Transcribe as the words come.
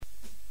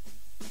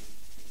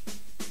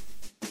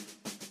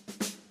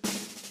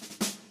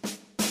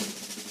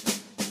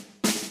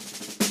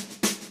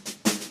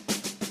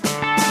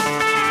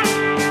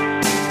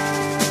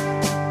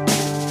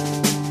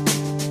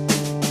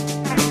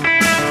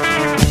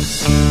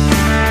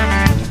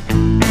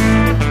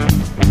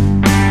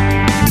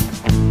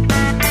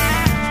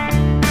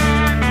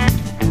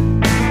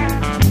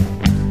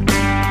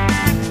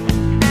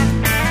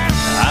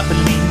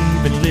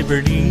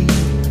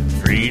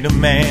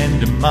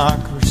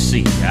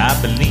democracy.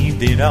 I believe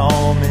that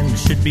all men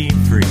should be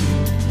free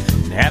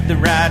and have the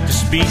right to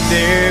speak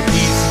their piece.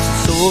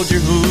 It's a soldier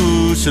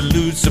who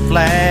salutes the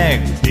flag.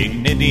 With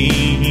dignity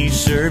he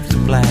serves the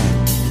flag.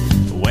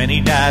 When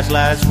he dies,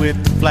 lies with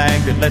the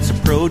flag that lets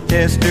the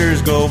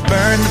protesters go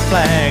burn the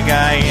flag.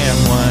 I am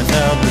one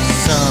of the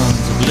sons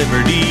of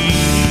liberty.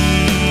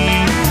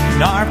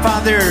 And our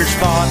fathers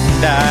fought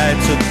and died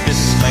so that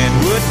this land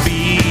would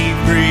be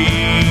free.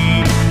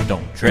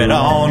 Don't tread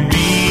on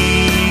me.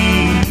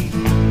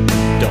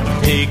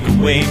 Don't take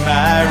away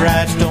my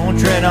rights. Don't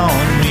tread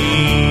on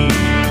me.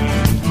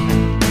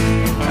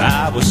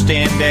 I will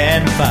stand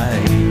and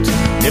fight.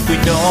 If we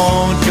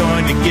don't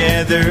join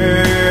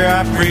together,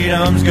 our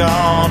freedom's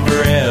gone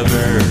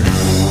forever.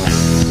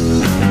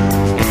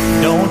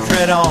 Don't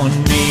tread on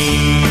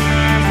me.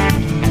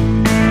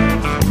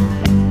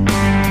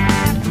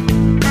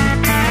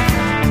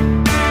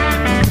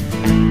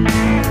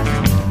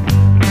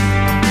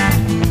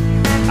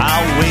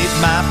 I'll wave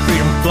my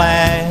freedom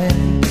flag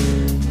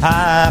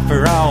high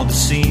for all to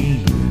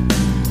see.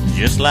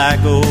 Just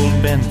like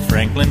old Ben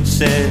Franklin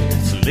said,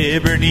 it's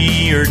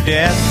liberty or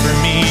death for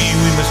me.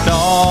 We must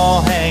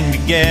all hang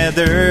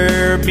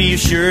together, be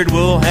assured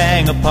we'll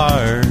hang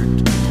apart.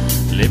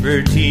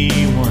 Liberty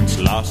once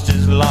lost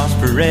is lost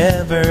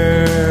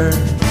forever.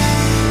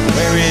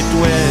 Where it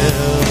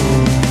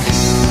dwells,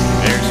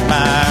 there's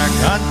my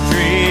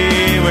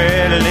country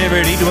where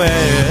liberty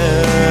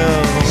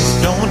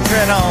dwells. Don't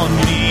tread on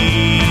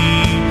me,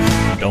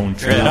 don't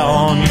tread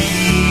on me.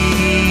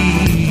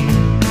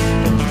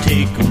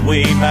 Take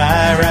away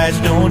my rights,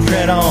 don't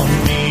tread on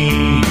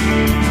me.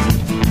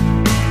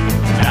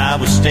 I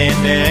will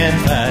stand and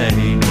fight.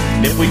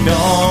 If we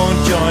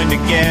don't join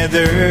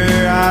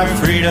together, our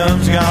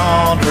freedom's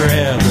gone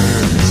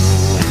forever.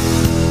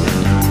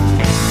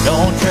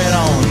 Don't tread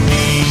on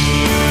me.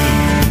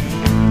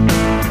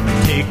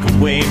 Take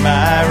away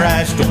my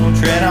rights, don't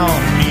tread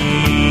on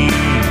me.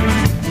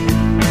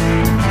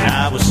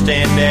 I will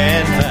stand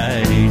and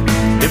fight.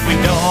 If we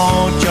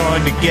don't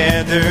join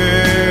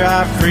together,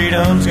 our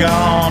freedom's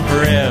gone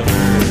forever.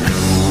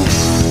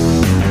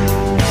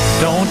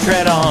 Don't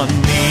tread on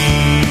me.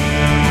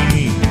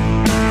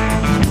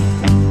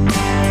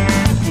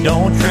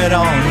 Don't tread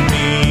on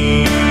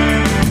me.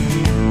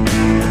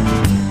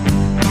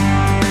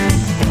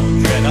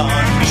 Don't tread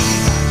on me,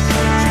 my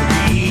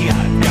country.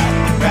 I've got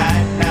the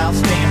right, now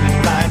stand and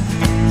fight.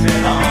 Don't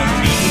tread on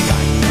me,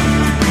 my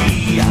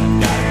country. I've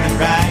got the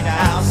right,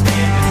 now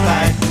stand and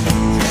fight.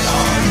 Don't tread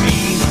on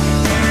me.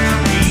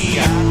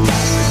 I've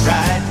got the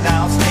right,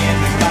 now stand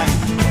and fight.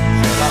 Don't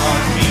tread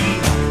on me,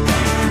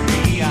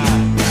 country.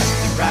 I've got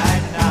the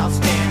right, now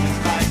stand and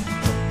fight.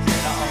 Don't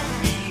tread on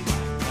me,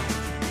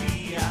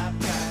 country. I've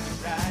got the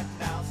right,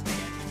 now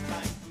stand and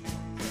fight. Don't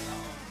tread on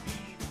me,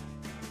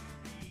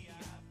 country. I've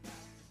got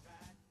the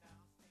right.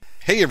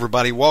 Hey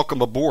everybody,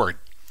 welcome aboard.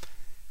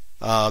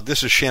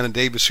 This is Shannon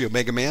Davis, the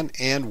Omegaman,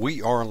 and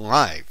we are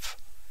live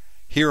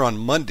here on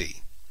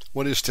Monday.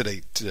 What is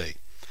today?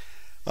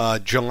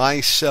 July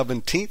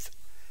 17th.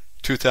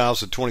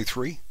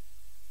 2023.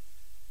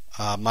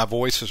 My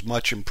voice is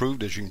much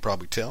improved, as you can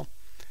probably tell.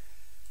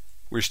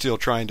 We're still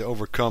trying to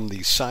overcome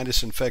these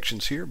sinus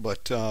infections here,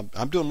 but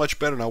I'm doing much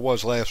better than I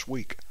was last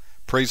week.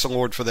 Praise the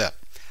Lord for that.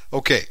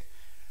 Okay,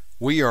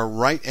 we are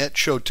right at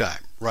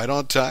showtime, right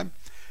on time.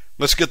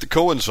 Let's get the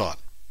Cohens on.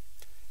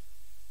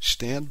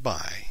 Stand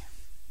by.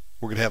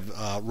 We're going to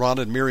have Ron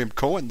and Miriam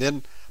Cohen,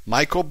 then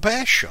Michael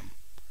Basham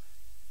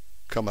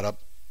coming up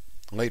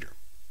later.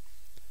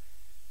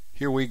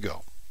 Here we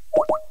go.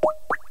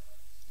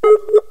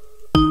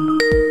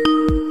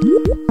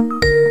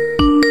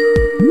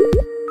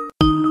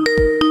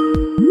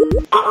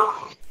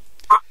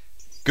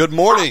 Good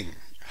morning.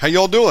 How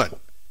y'all doing?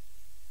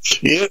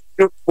 Yeah,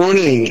 good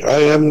morning.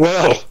 I am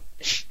well.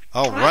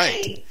 All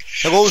right.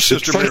 Hello,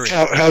 Sister Mary.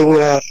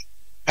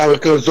 How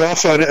it goes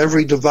off on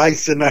every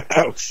device in the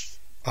house.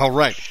 All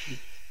right.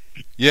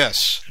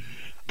 Yes.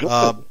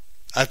 I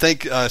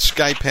think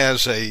Skype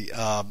has a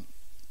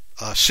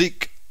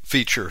seek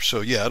feature.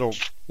 So, yeah,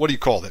 what do you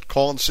call that?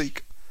 Call and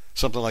seek?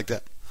 Something like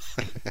that.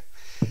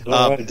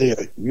 No idea.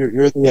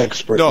 You're the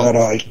expert, not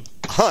I.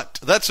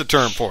 Hunt. That's the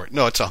term for it.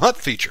 No, it's a hunt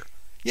feature.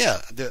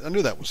 Yeah, I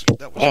knew that was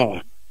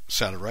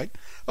sounded right.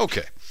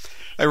 Okay.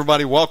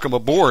 Everybody, welcome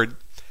aboard.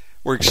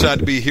 We're excited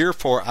to be here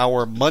for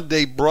our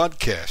Monday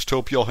broadcast.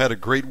 Hope you all had a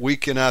great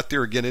weekend out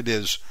there. Again, it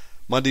is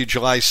Monday,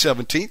 July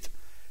 17th,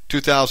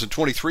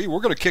 2023. We're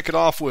going to kick it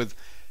off with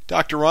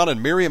Dr. Ron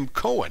and Miriam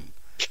Cohen.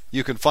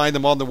 You can find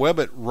them on the web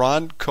at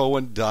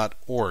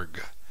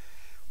roncohen.org.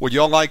 Would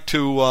you all like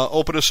to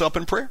open us up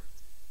in prayer?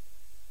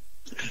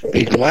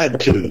 Be glad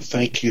to.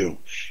 Thank you.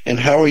 And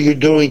how are you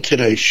doing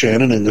today,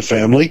 Shannon and the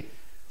family?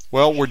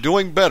 Well, we're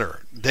doing better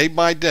day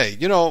by day.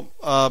 You know,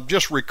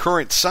 just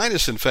recurrent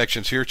sinus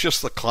infections here. It's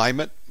just the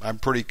climate. I'm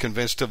pretty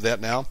convinced of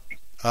that now.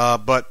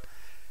 But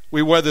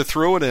we weather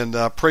through it,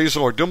 and praise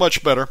the Lord, do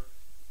much better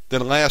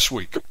than last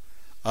week.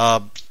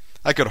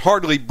 I could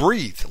hardly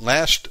breathe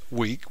last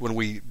week when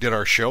we did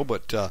our show,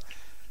 but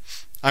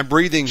I'm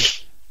breathing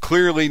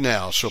clearly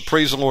now. So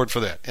praise the Lord for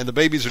that. And the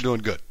babies are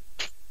doing good.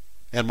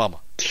 And Mama.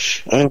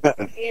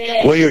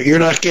 Well, you're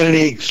not getting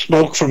any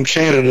smoke from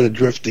Canada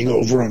drifting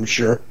over, I'm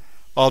sure.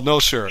 Oh, no,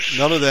 sir.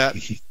 None of that.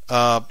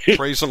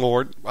 Praise the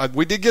Lord.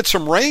 We did get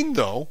some rain,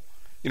 though.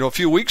 A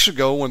few weeks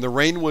ago when the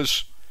rain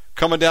was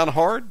coming down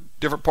hard,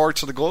 different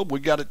parts of the globe, we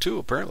got it too,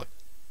 apparently.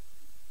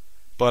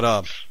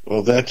 But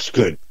well, that's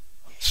good.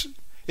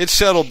 It's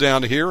settled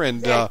down here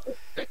and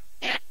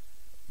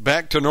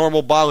back to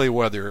normal Bali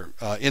weather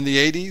in the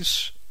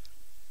 80s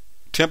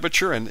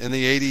temperature and in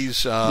the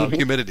 80s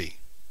humidity.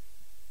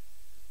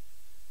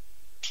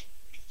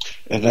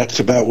 And that's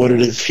about what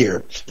it is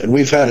here. And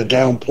we've had a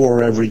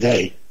downpour every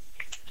day.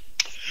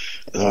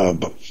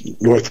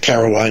 North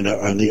Carolina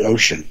on the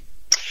ocean.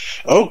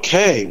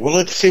 Okay, well,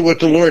 let's see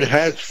what the Lord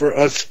has for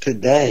us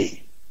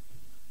today.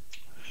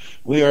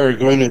 We are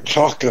going to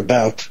talk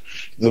about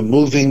the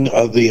moving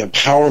of the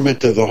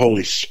empowerment of the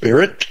Holy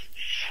Spirit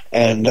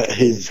and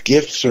his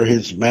gifts or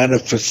his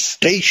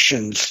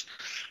manifestations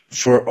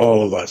for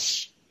all of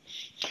us.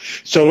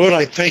 So, Lord,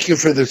 I thank you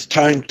for this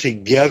time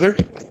together.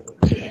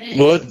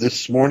 Lord,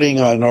 this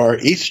morning on our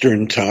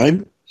Eastern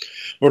time,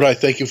 Lord, I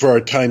thank you for our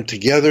time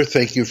together.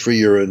 Thank you for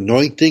your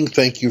anointing.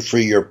 Thank you for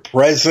your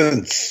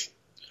presence.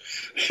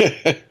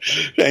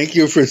 Thank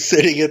you for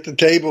sitting at the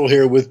table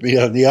here with me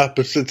on the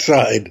opposite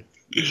side.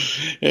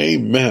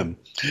 Amen.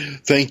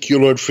 Thank you,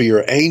 Lord, for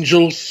your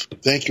angels.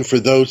 Thank you for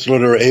those,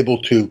 Lord, who are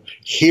able to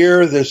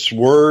hear this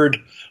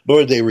word.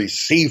 Lord, they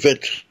receive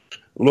it.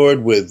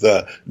 Lord, with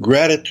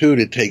gratitude,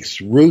 it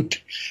takes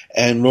root,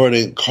 and Lord,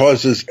 it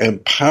causes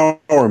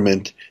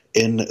empowerment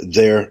in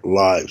their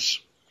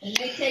lives. And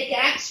they take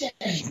action.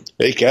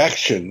 Take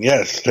action,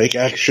 yes. Take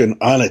action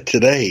on it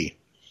today.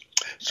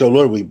 So,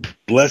 Lord, we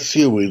bless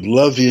you, we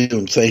love you,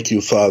 and thank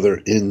you,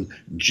 Father, in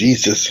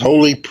Jesus'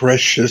 holy,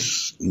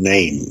 precious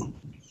name.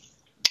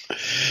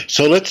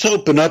 So let's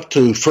open up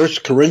to 1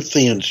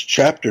 Corinthians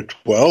chapter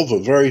 12, a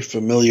very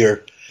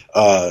familiar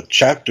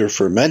chapter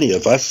for many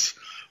of us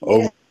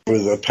over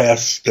the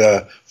past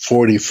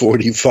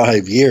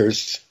 45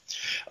 years,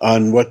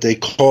 on what they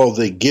call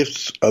the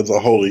gifts of the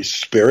Holy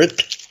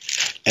Spirit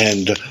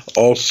and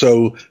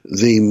also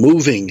the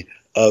moving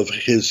of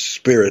his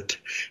Spirit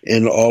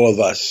in all of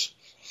us.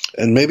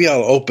 And maybe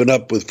I'll open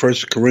up with 1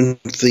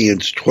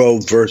 Corinthians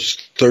 12, verse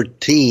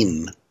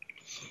 13.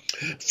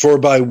 For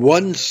by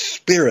one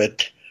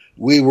Spirit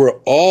we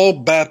were all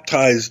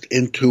baptized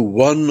into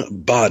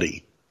one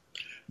body,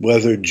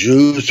 whether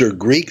Jews or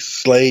Greeks,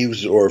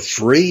 slaves or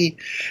free,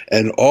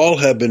 and all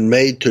have been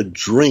made to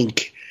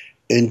drink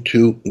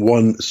into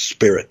one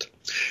Spirit.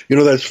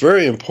 That's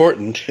very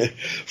important.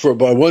 For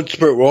by one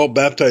Spirit we're all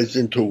baptized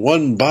into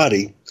one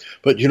body.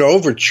 But,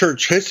 over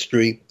church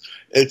history,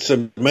 it's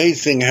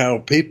amazing how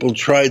people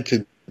tried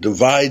to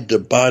divide the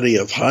body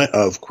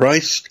of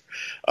Christ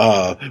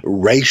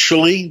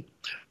racially.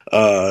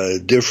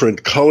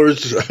 Different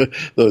colors.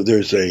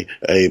 There's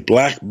a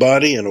black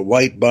body and a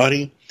white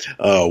body,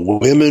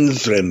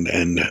 women's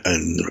and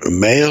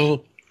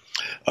male.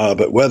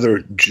 But whether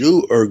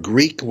Jew or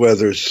Greek,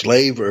 whether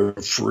slave or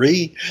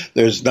free,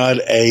 there's not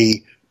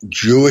a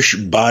Jewish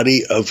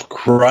body of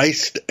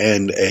Christ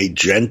and a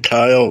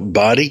Gentile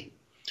body.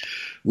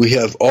 We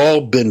have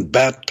all been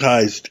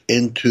baptized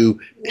into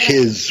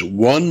his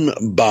one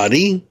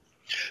body,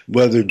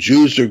 whether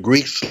Jews or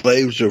Greeks,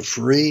 slaves or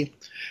free,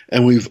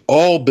 and we've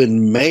all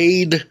been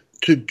made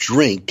to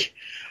drink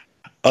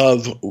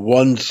of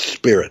one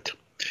Spirit,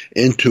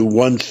 into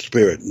one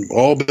Spirit. We've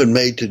all been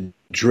made to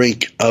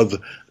drink of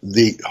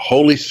the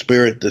Holy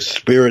Spirit, the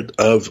Spirit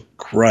of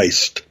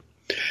Christ,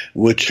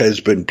 which has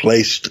been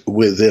placed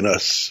within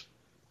us.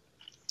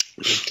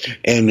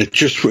 And it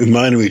just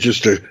reminded me,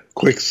 just a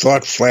quick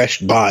thought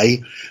flashed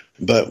by,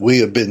 but we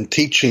have been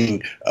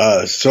teaching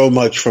so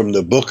much from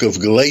the book of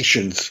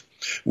Galatians,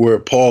 where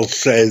Paul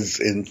says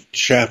in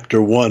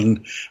chapter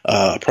 1,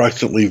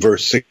 approximately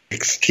verse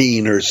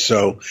 16 or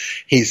so,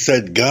 he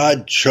said,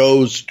 God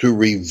chose to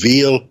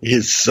reveal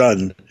his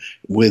Son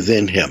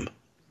within him.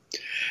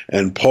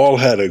 And Paul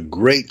had a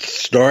great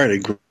start, a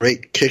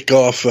great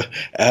kickoff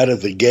out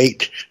of the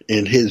gate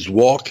in his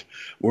walk,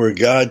 where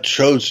God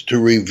chose to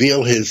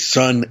reveal his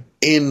Son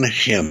in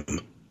him.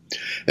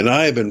 And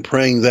I have been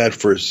praying that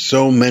for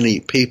so many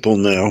people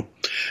now,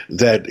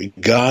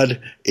 that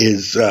God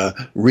is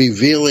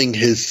revealing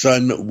his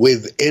Son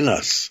within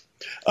us.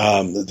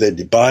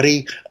 The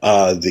body,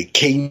 the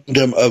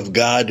kingdom of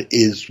God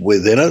is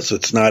within us.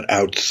 It's not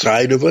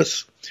outside of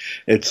us.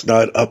 It's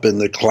not up in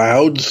the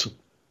clouds.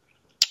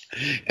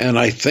 And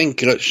I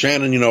think,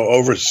 Shannon,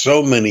 over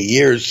so many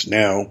years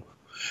now,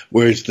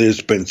 where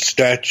there's been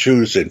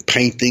statues and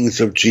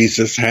paintings of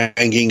Jesus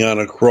hanging on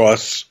a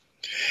cross,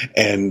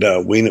 and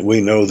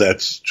we know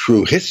that's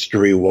true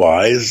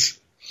history-wise,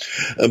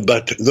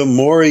 but the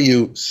more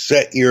you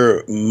set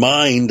your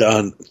mind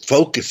on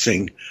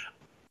focusing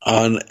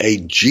on a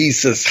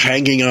Jesus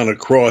hanging on a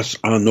cross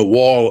on the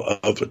wall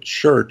of a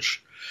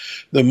church,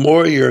 the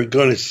more you're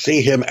going to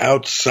see him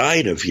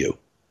outside of you.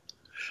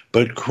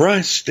 But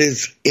Christ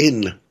is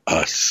in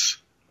us.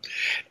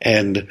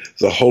 And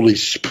the Holy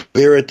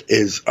Spirit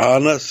is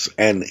on us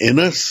and in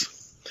us.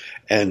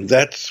 And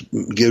that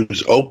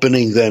gives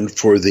opening then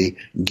for the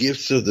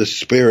gifts of the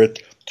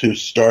Spirit to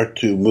start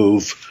to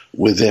move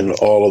within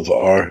all of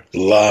our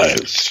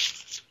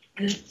lives.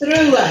 And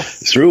through us.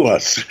 Through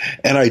us.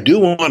 And I do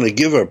want to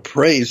give a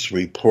praise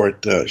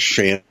report,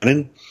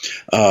 Shannon.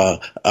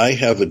 I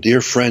have a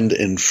dear friend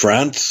in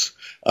France.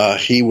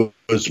 He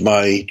was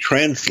my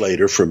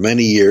translator for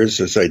many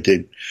years as I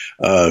did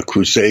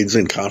crusades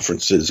and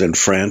conferences in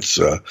France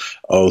through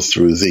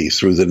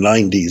the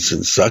 90s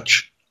and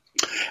such.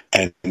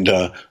 And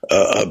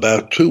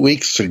about 2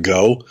 weeks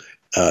ago,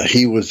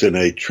 he was in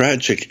a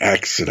tragic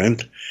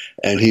accident,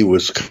 and he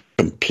was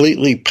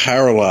completely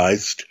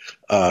paralyzed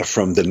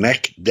from the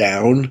neck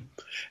down,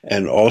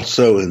 and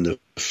also in the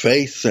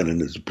face and in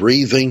his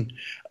breathing,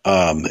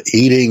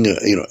 eating.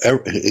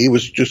 He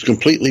was just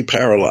completely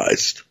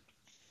paralyzed.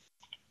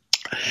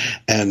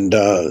 And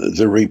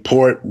the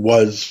report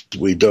was,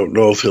 we don't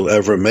know if he'll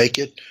ever make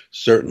it.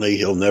 Certainly,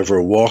 he'll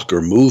never walk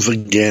or move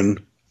again.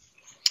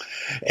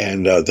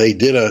 And they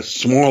did a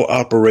small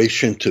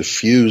operation to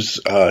fuse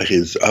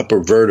his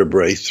upper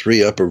vertebrae,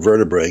 3 upper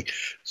vertebrae,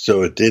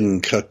 so it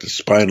didn't cut the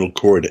spinal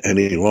cord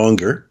any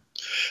longer.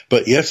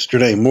 But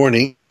yesterday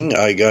morning,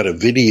 I got a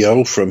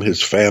video from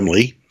his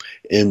family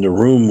in the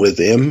room with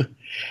him,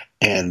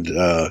 and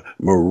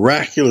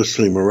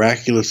miraculously,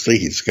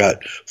 he's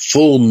got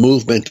full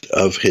movement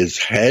of his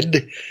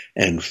head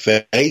and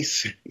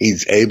face.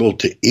 He's able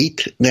to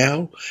eat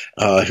now.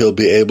 He'll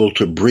be able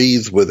to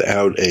breathe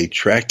without a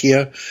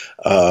trachea.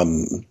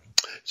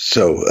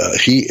 So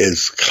he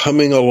is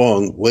coming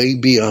along way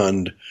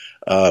beyond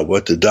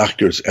what the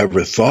doctors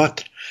ever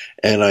thought.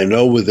 And I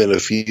know within a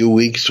few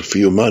weeks, a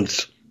few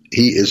months,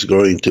 he is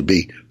going to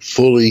be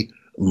fully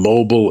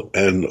mobile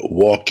and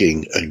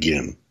walking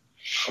again.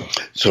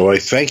 So I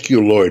thank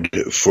you, Lord,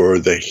 for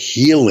the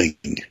healing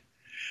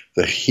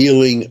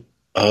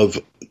of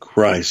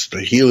Christ, the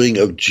healing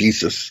of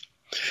Jesus,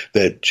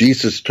 that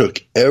Jesus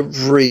took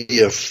every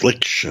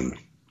affliction.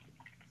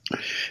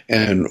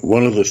 And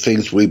one of the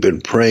things we've been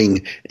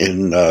praying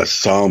in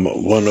Psalm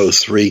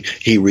 103,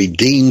 he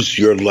redeems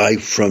your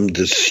life from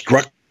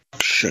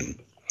destruction.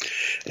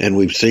 And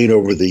we've seen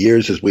over the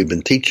years as we've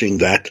been teaching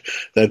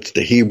that's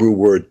the Hebrew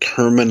word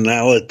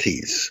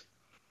terminalities.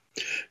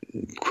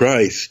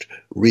 Christ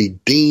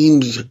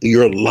redeems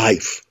your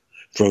life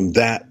from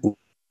that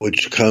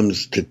which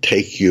comes to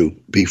take you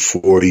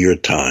before your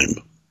time.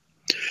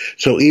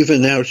 So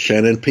even now,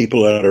 Shannon,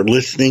 people that are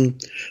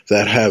listening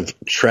that have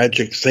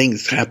tragic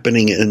things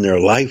happening in their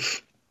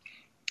life,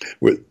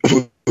 where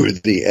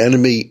the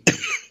enemy,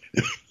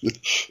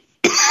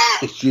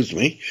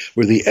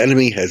 where the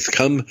enemy has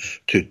come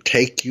to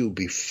take you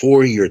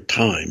before your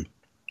time,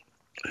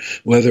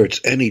 whether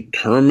it's any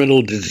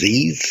terminal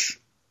disease,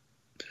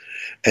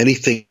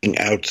 anything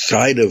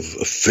outside of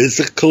a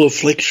physical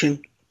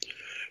affliction,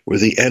 where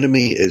the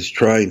enemy is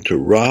trying to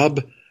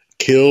rob,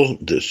 kill,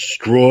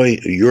 destroy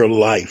your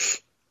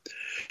life.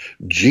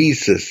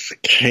 Jesus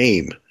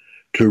came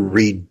to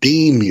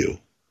redeem you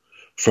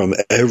from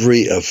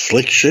every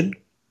affliction,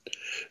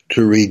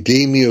 to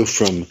redeem you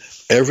from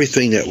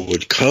everything that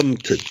would come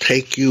to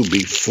take you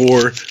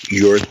before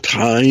your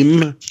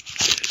time.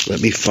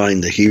 Let me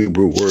find the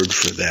Hebrew word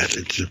for that.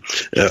 It's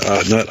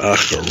not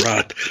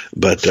acharat,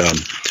 but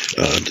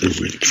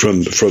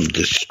from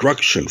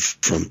destruction,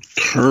 from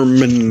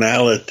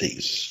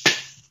terminalities.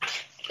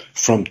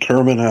 From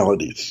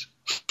terminalities.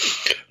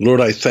 Lord,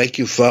 I thank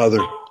you, Father,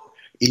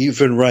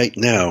 even right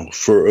now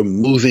for a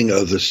moving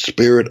of the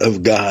Spirit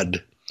of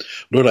God.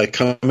 Lord, I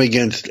come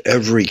against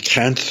every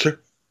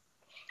cancer.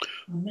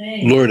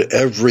 Amen. Lord,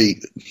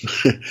 every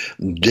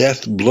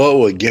death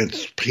blow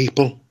against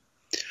people,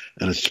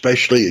 and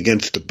especially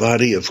against the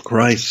body of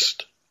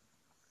Christ.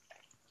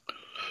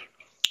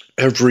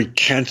 Every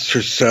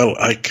cancer cell,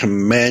 I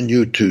command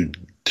you to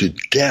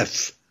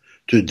death,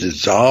 to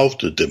dissolve,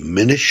 to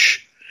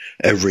diminish.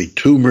 Every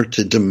tumor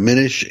to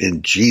diminish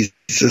in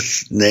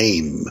Jesus'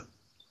 name.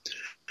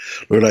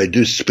 Lord, I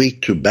do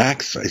speak to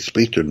backs, I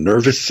speak to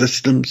nervous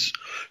systems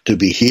to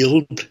be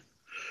healed.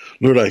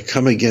 Lord, I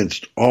come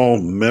against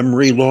all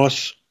memory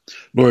loss.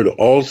 Lord,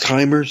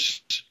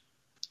 Alzheimer's,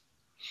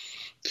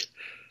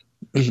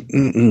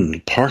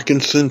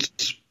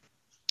 Parkinson's,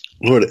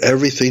 Lord,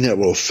 everything that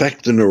will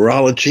affect the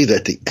neurology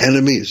that the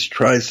enemy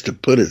tries to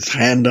put his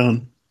hand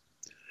on.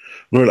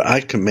 Lord,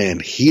 I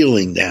command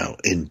healing now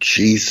in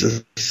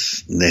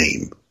Jesus'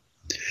 name.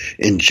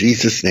 In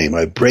Jesus' name,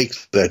 I break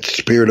that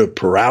spirit of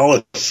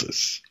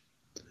paralysis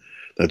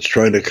that's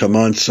trying to come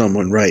on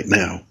someone right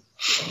now.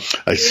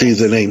 I see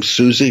the name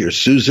Susie or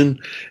Susan,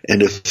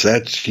 and if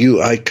that's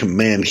you, I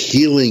command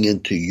healing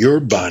into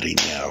your body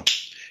now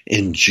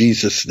in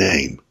Jesus'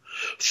 name.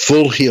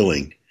 Full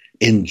healing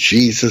in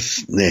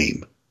Jesus'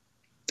 name.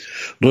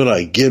 Lord,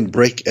 I again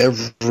break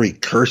every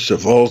curse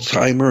of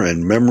Alzheimer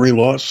and memory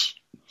loss.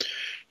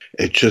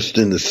 It's just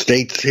in the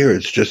States here,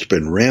 it's just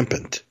been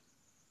rampant.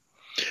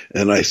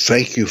 And I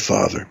thank you,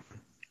 Father.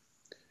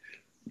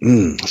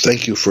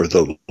 Thank you for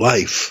the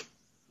life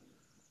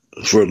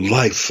for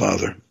life,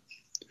 Father.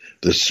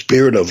 The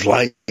Spirit of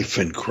life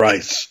in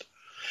Christ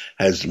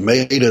has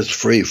made us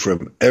free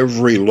from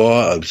every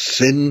law of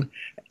sin,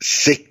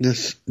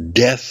 sickness,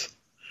 death,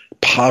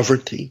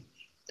 poverty,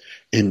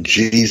 in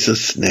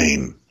Jesus'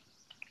 name.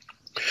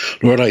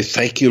 Lord, I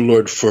thank you,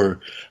 Lord,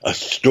 for a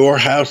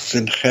storehouse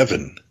in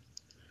heaven,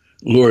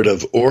 Lord,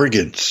 of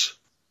organs.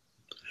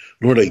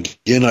 Lord,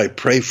 again, I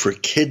pray for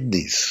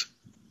kidneys.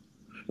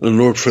 And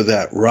Lord, for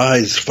that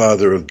rise,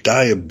 Father, of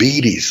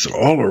diabetes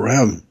all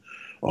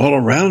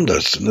around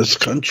us in this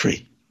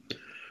country,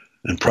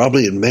 and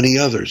probably in many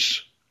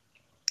others.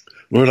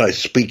 Lord, I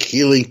speak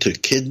healing to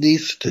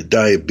kidneys, to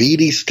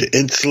diabetes, to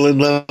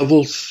insulin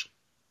levels,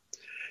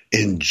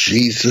 in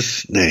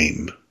Jesus'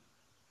 name.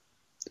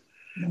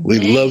 We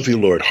love you,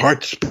 Lord.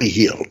 Hearts be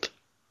healed.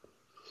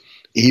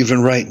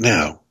 Even right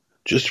now,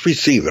 just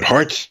receive it.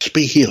 Hearts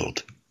be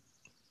healed.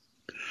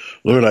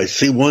 Lord, I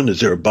see one.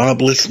 Is there a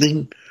Bob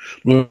listening?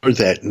 Lord,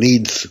 that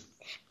needs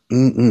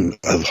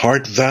a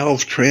heart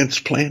valve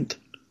transplant.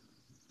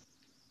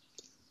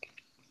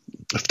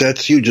 If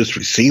that's you, just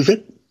receive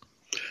it.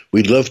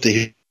 We'd love to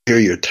hear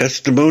your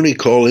testimony.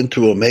 Call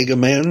into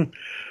Omegaman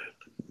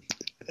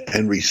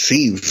and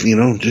receive,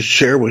 just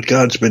share what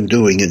God's been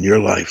doing in your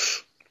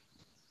life.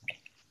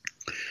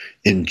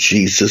 In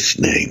Jesus'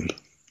 name.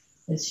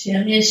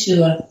 Hashem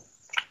Yeshua.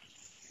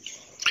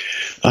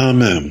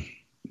 Amen.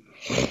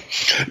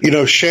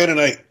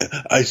 Shannon,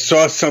 I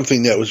saw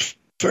something that was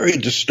very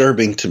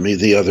disturbing to me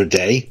the other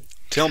day.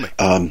 Tell me.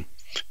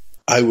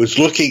 I was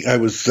working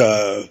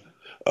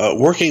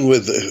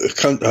with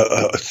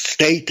a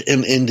state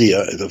in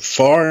India, the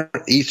far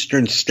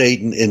eastern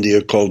state in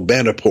India called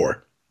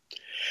Manipur.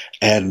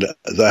 And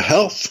the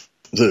health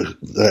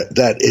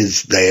that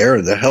is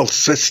there, the health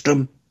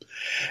system,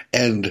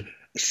 and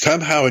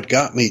somehow it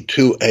got me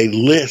to a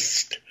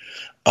list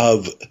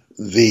of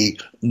the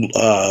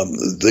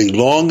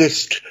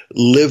longest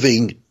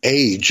living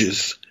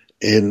ages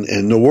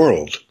in the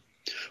world.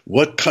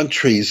 What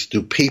countries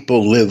do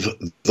people live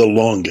the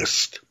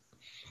longest?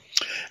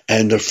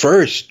 And the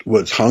first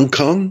was Hong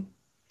Kong,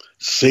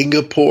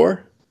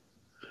 Singapore,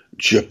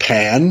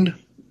 Japan,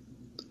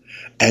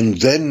 and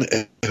then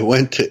it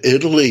went to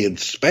Italy and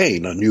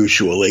Spain,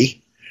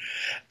 unusually,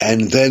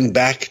 and then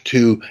back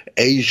to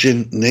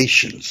Asian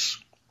nations.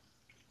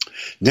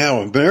 Now,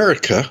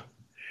 America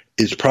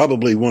is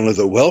probably one of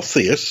the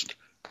wealthiest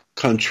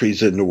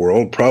countries in the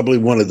world, probably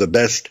one of the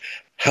best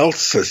health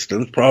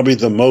systems, probably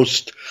the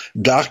most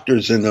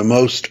doctors and the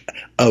most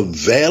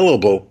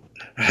available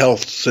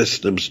health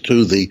systems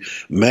to the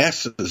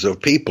masses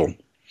of people.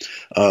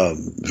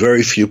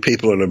 Very few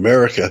people in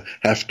America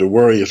have to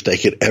worry if they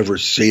could ever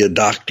see a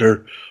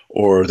doctor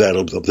or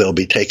that they'll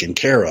be taken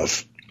care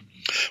of.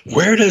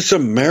 Where does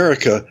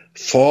America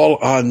fall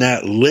on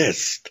that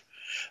list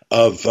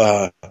of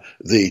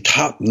the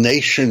top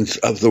nations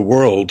of the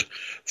world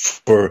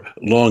for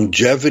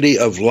longevity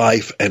of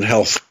life and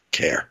health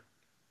care?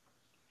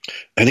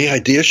 Any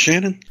idea,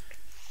 Shannon?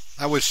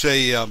 I would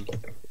say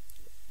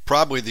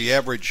probably the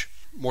average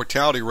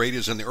mortality rate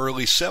is in the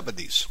early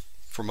 70s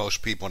for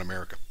most people in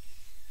America.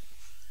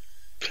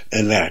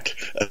 And that.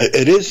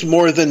 It is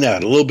more than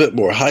that, a little bit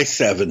more, high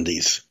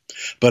 70s.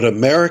 But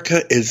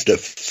America is the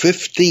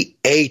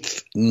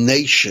 58th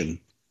nation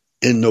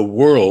in the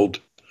world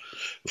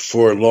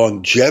for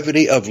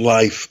longevity of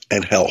life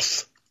and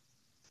health.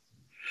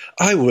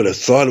 I would have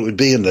thought it would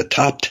be in the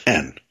top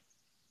 10.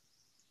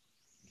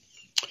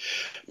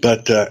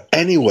 But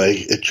anyway,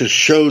 it just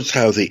shows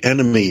how the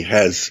enemy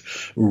has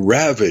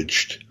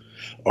ravaged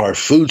our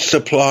food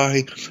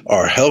supply,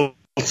 our health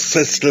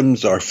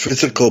systems, our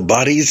physical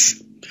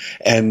bodies.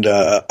 And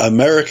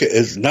America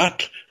is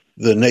not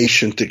the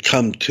nation to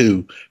come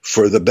to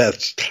for the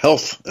best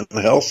health and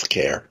health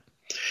care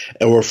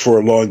or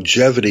for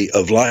longevity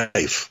of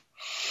life.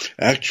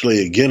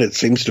 Actually, again, it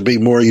seems to be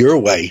more your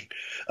way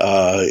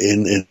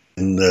in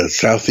the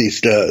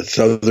Southeast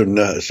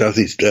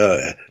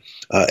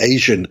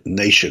Asian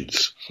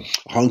nations,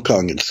 Hong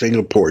Kong and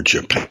Singapore,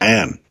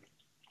 Japan.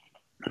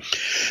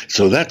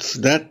 So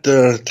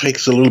that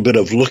takes a little bit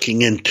of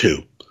looking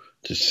into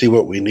to see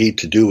what we need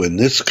to do in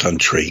this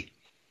country,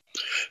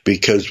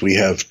 because we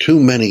have too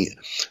many,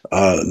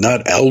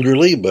 not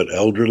elderly, but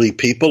elderly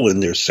people in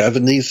their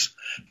 70s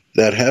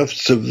that have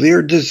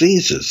severe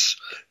diseases.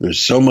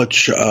 There's so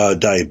much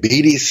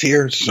diabetes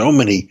here, so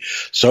many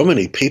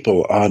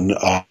people on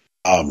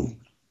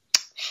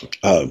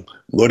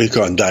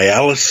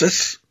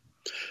dialysis.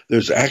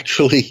 There's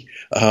actually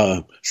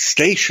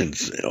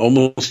stations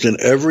almost in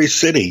every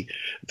city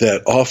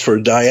that offer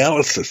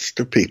dialysis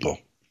to people.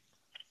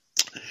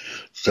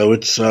 So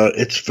it's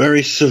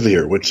very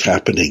severe what's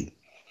happening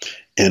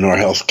in our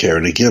healthcare.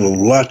 And again, a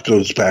lot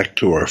goes back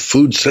to our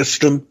food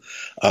system,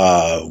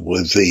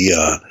 with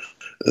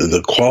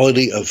the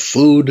quality of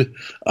food,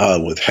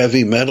 with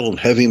heavy metal and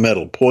heavy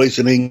metal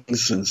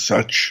poisonings and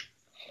such.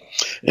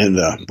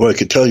 And boy, I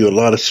could tell you a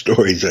lot of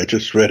stories. I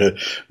just read a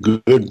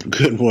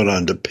good one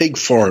on the pig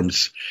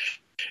farms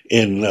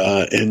in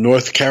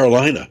North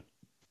Carolina.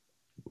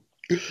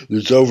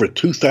 There's over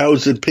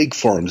 2,000 pig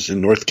farms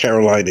in North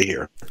Carolina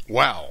here.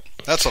 Wow,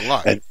 that's a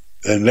lot.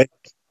 And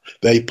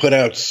they put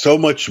out so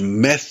much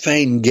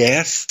methane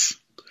gas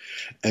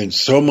and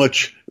so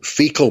much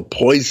fecal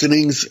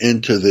poisonings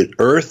into the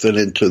earth and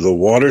into the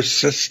water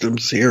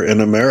systems here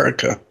in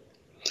America.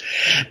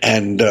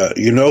 And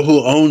you know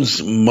who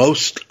owns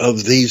most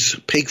of these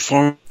pig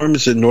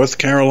farms in North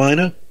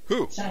Carolina?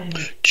 Who?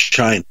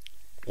 China.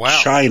 Wow.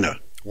 China.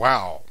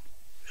 Wow.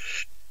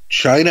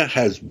 China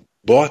has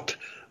bought,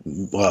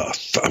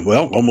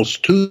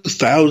 almost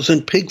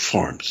 2,000 pig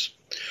farms.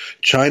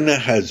 China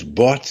has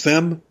bought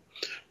them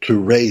to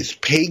raise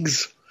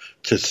pigs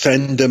to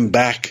send them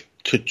back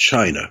to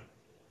China.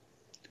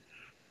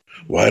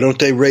 Why don't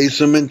they raise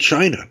them in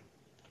China?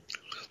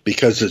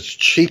 Because it's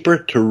cheaper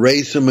to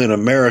raise them in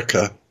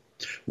America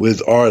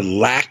with our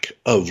lack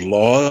of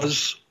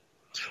laws,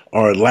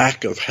 our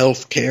lack of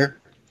health care.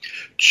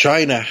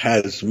 China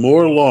has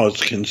more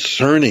laws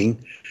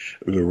concerning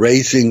the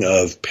raising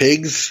of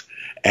pigs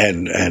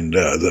and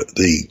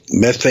the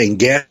methane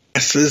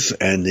gases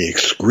and the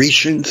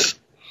excretions,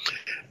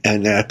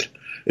 and that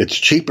it's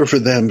cheaper for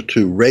them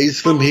to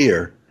raise them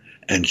here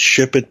and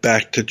ship it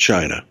back to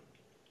China.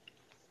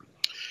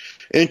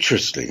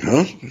 Interesting,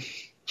 huh?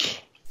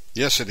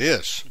 Yes, it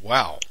is.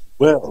 Wow.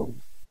 Well,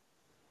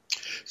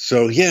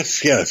 so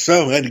yes.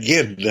 So, and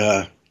again,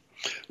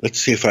 let's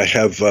see if I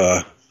have,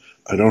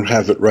 I don't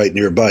have it right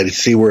nearby to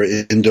see where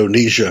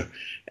Indonesia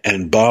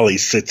and Bali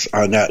sits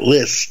on that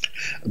list,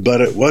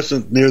 but it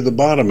wasn't near the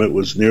bottom, it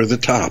was near the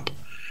top.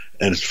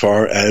 And as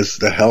far as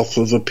the health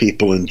of the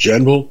people in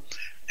general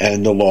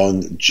and the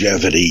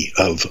longevity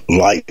of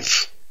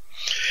life.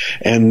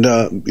 And,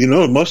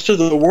 most of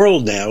the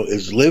world now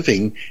is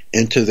living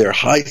into their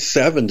high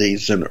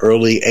 70s and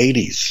early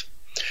 80s.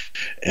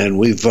 And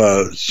we've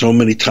so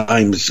many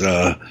times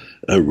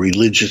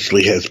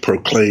religiously has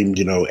proclaimed,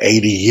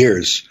 80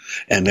 years.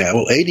 And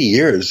now 80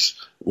 years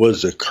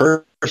was a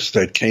curse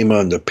that came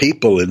on the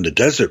people in the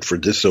desert for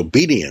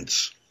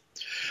disobedience.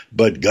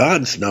 But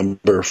God's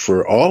number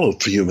for all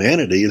of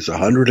humanity is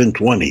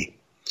 120.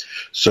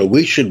 So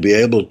we should be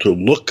able to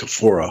look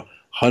for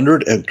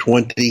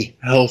 120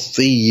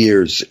 healthy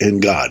years in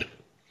God.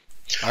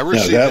 Now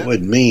that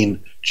would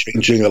mean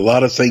changing a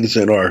lot of things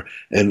in our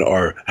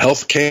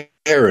health care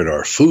and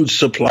our food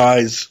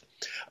supplies,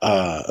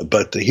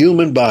 but the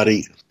human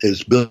body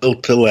is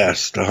built to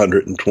last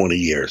 120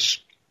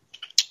 years.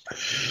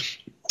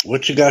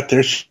 What you got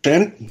there,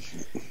 Shannon?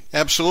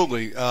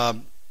 Absolutely.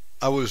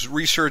 I was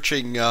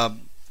researching the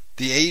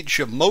age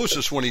of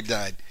Moses when he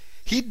died.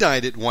 He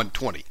died at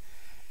 120.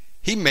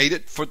 He made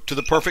it to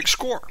the perfect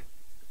score.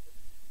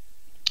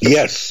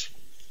 Yes,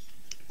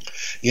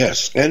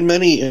 and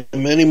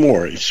many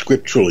more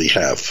scripturally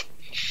have.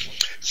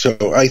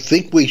 So I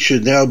think we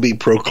should now be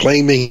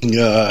proclaiming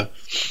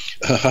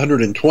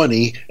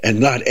 120 and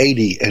not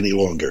 80 any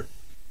longer.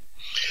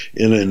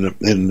 In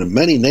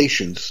many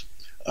nations,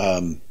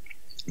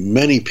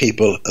 many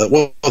people,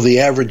 the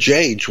average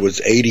age was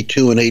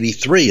 82 and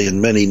 83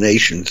 in many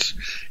nations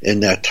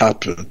in that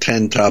top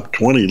 10, top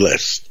 20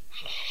 list.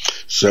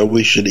 So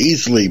we should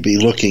easily be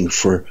looking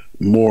for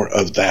more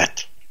of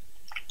that.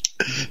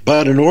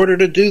 But in order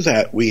to do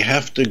that, we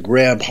have to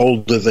grab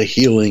hold of the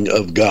healing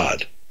of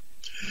God,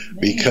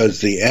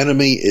 because the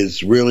enemy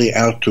is really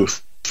out to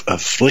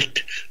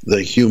afflict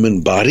the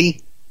human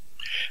body,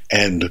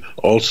 and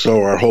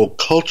also our whole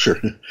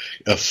culture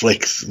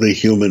afflicts the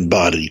human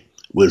body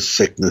with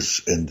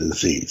sickness and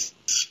disease.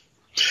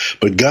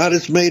 But God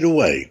has made a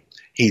way.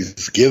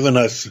 He's given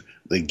us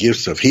the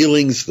gifts of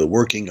healings, the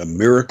working of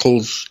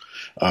miracles,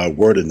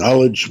 word of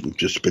knowledge. We've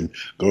just been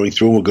going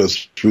through. We'll go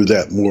through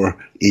that more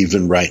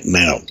even right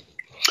now.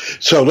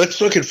 So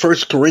let's look at 1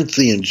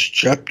 Corinthians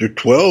chapter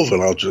 12,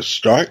 and I'll just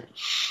start.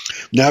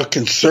 Now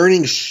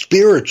concerning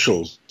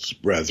spirituals,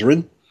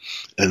 brethren,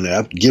 and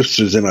that gifts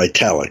is in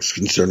italics,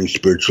 concerning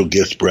spiritual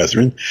gifts,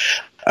 brethren,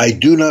 I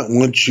do not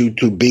want you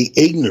to be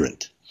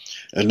ignorant.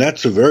 And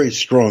that's a very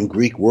strong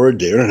Greek word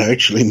there, and it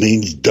actually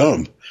means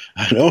dumb.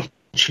 I don't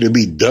want you to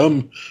be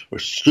dumb or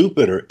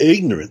stupid or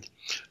ignorant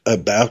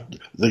about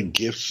the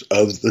gifts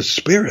of the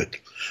Spirit.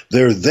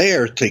 They're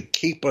there to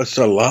keep us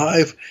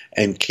alive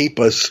and keep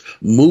us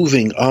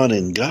moving on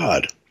in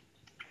God.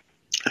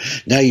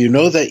 Now you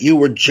know that you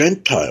were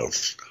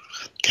Gentiles,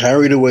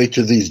 carried away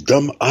to these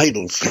dumb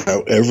idols,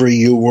 however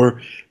you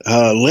were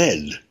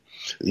led.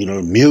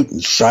 Mute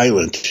and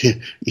silent.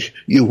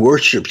 You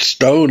worshipped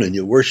stone and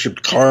you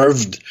worshipped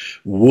carved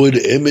wood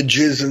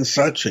images and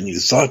such, and you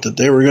thought that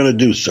they were going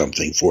to do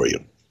something for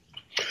you.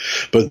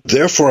 But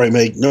therefore I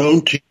make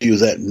known to you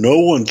that no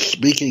one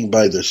speaking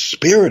by the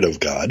Spirit of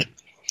God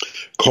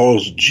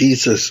calls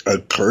Jesus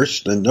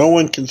accursed, and no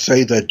one can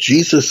say that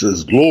Jesus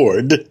is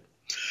Lord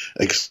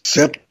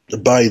except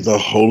by the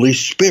Holy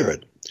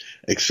Spirit,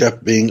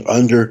 except being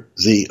under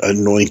the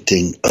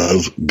anointing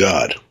of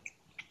God.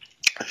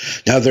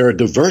 Now there are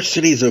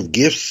diversities of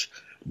gifts,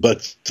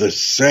 but the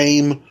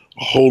same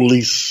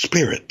Holy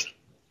Spirit.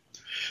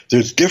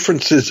 There's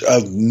differences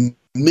of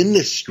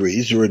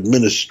ministries or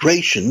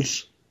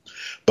administrations,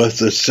 but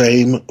the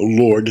same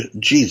Lord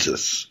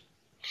Jesus.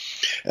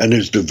 And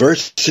there's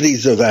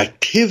diversities of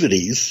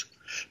activities,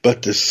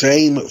 but the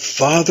same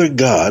Father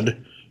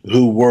God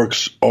who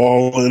works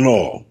all in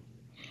all.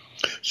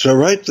 So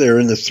right there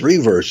in the three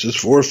verses,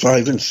 4,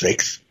 5, and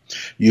 6,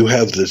 you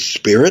have the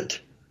Spirit,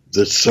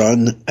 the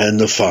Son, and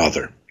the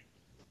Father.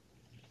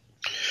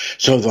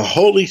 So the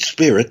Holy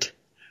Spirit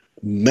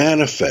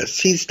manifests.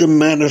 He's the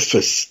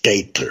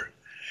manifestator.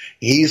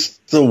 He's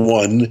the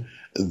one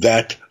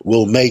that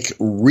will make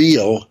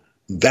real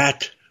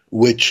that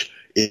which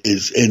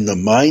is in the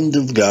mind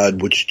of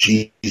God, which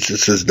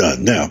Jesus has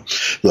done. Now,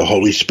 the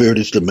Holy Spirit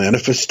is the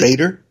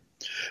manifestator.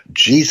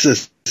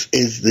 Jesus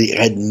is the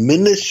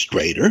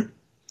administrator.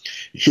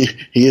 He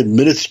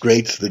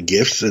administrates the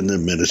gifts and the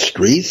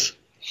ministries.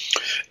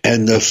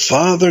 And the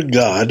Father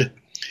God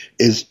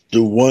is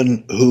the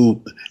one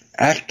who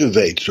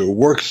activates or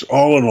works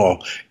all in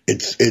all.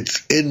 It's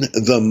in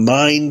the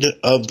mind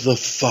of the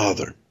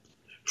Father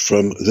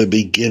from the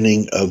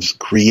beginning of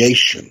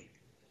creation.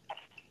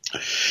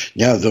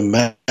 Now,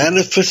 the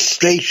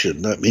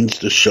manifestation, that means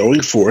the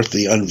showing forth,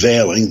 the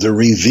unveiling, the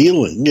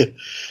revealing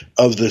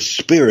of the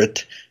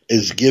Spirit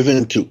is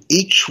given to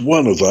each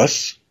one of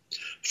us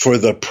for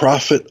the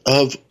profit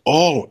of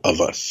all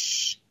of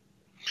us.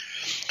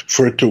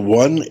 For to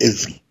one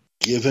is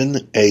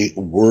given a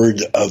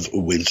word of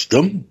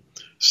wisdom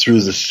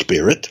through the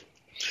Spirit,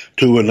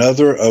 to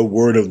another a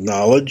word of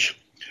knowledge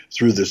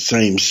through the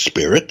same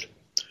Spirit,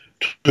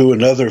 to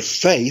another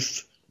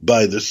faith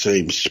by the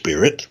same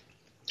Spirit,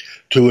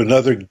 to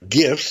another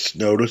gifts,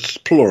 notice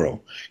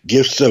plural,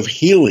 gifts of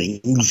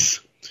healings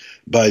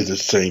by the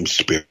same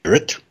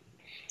Spirit,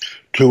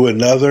 to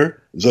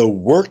another the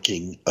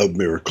working of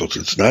miracles.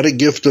 It's not a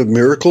gift of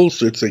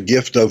miracles, it's a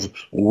gift of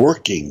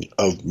working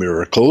of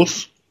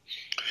miracles.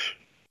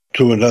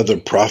 To another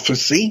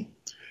prophecy,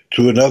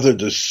 to another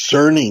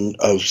discerning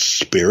of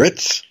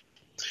spirits,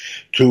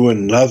 to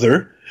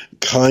another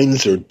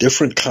kinds or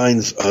different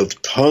kinds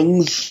of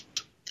tongues,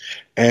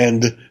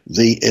 and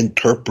the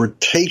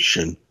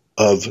interpretation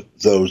of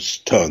those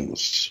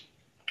tongues.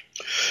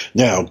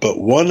 Now, but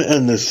one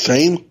and the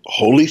same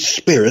Holy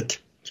Spirit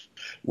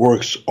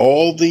works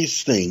all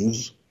these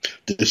things,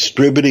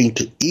 distributing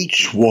to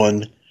each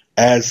one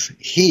as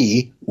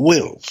he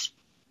wills.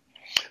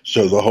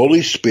 So the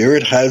Holy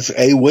Spirit has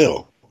a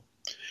will.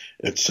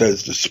 It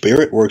says the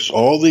Spirit works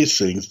all these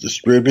things,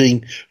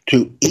 distributing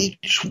to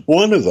each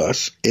one of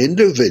us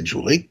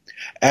individually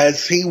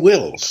as he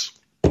wills.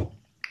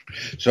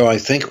 So I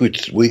think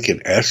we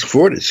can ask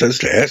for it. It says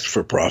to ask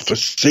for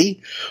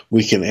prophecy.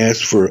 We can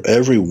ask for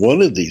every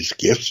one of these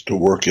gifts to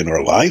work in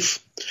our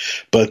life.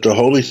 But the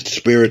Holy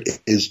Spirit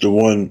is the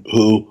one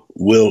who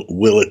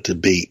will it to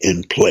be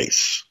in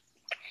place.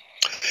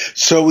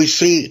 So we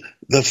see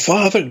the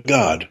Father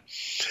God,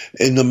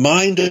 in the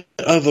mind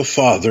of the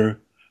Father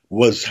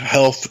was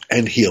health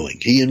and healing.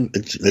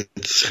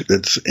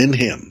 It's in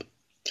him.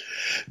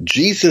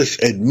 Jesus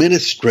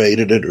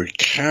administrated it or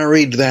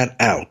carried that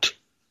out.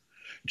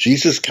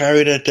 Jesus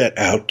carried that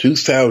out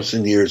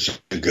 2,000 years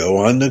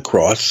ago on the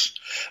cross.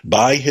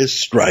 By his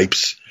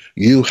stripes,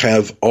 you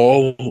have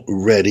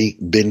already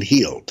been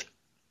healed.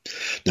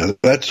 Now,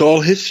 that's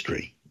all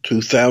history,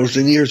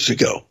 2,000 years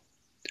ago.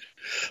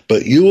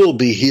 But you will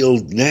be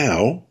healed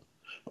now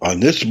on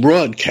this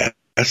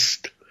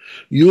broadcast.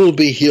 You will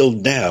be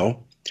healed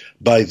now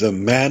by the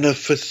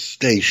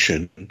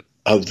manifestation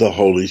of the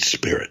Holy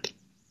Spirit.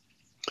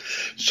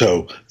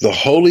 So the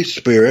Holy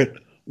Spirit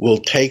will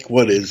take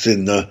what is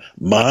in the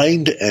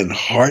mind and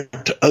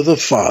heart of the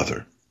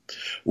Father,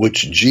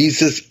 which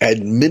Jesus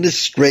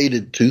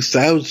administrated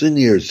 2,000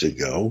 years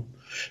ago.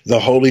 The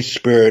Holy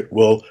Spirit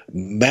will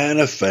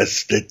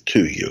manifest it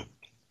to you.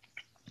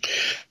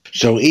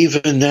 So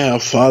even now,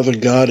 Father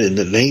God, in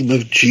the name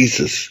of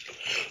Jesus,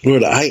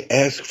 Lord, I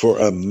ask for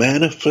a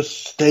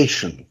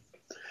manifestation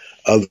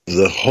of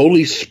the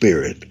Holy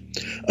Spirit,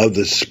 of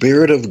the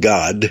Spirit of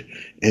God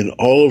in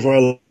all of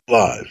our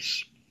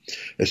lives,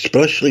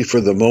 especially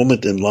for the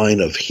moment in line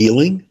of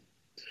healing.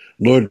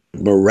 Lord,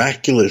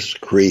 miraculous,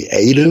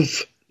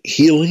 creative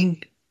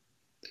healing.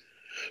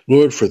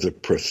 Lord, for the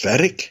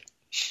prophetic.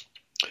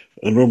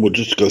 And Lord, we'll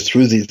just go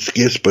through these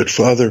gifts, but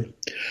Father,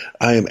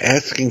 I am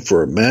asking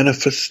for a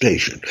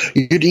manifestation.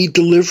 You need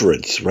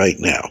deliverance right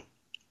now.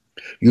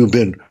 You've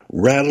been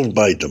rattled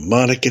by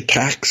demonic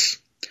attacks.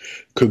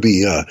 Could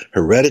be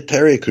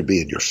hereditary. It could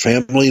be in your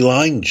family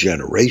line,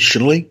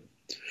 generationally.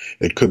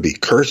 It could be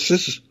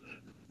curses.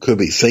 Could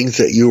be things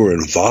that you were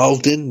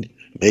involved in,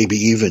 maybe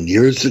even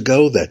years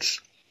ago, that's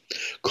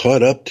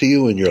caught up to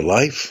you in your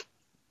life.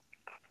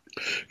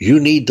 You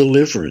need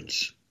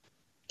deliverance.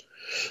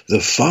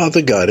 The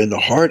Father God, in the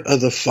heart of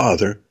the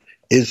Father,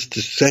 is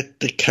to set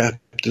the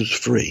captives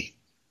free.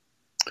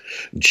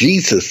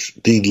 Jesus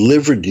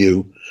delivered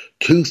you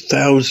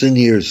 2,000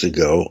 years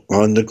ago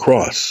on the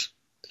cross.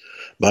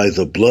 By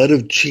the blood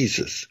of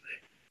Jesus,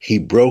 he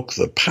broke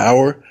the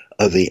power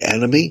of the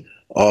enemy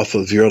off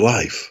of your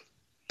life.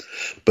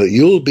 But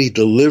you'll be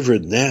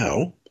delivered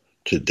now,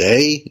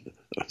 today,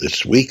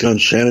 this week on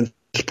Shannon's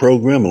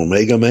program,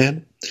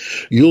 Omegaman.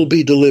 You'll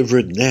be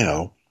delivered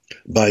now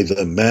by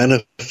the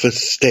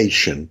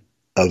manifestation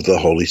of the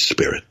Holy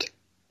Spirit.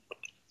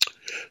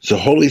 So,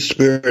 Holy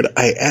Spirit,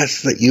 I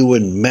ask that you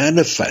would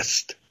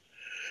manifest,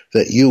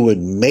 that you would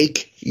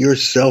make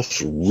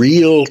yourself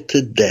real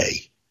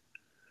today.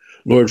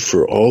 Lord,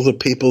 for all the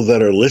people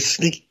that are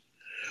listening,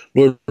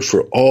 Lord,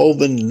 for all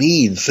the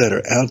needs that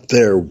are out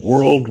there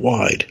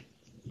worldwide,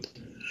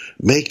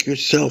 make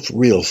yourself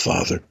real,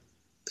 Father,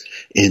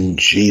 in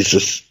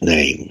Jesus'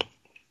 name.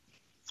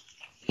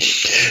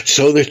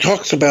 So there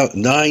talks about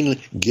 9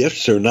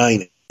 gifts or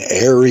 9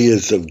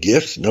 areas of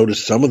gifts.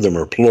 Notice some of them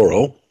are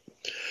plural.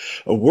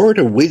 A word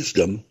of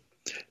wisdom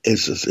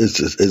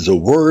is a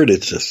word,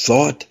 it's a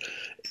thought,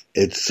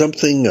 it's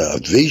something, a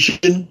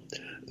vision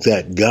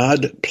that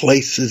God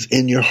places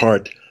in your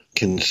heart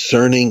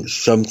concerning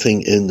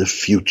something in the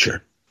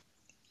future.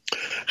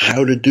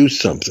 How to do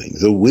something,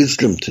 the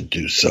wisdom to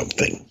do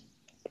something.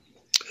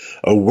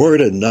 A word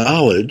of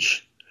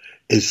knowledge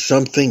is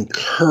something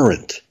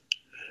current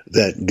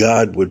that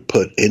God would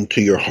put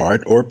into your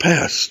heart or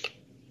past.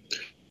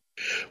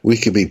 We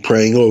could be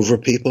praying over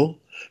people,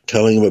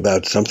 telling them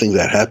about something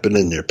that happened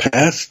in their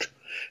past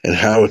and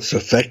how it's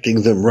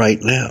affecting them right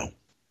now.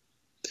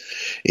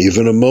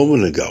 Even a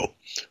moment ago,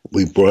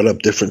 we brought up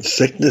different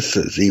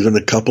sicknesses, even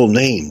a couple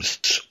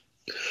names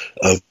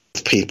of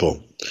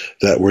people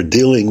that were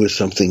dealing with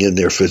something in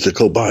their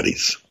physical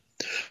bodies.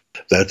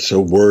 That's a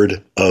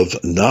word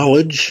of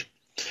knowledge.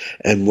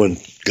 And when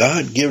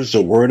God gives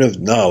a word of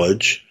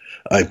knowledge,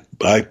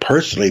 I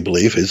personally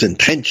believe his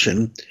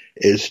intention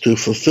is to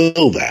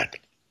fulfill that.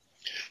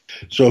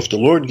 So if the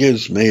Lord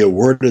gives me a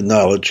word of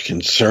knowledge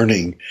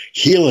concerning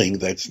healing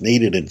that's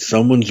needed in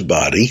someone's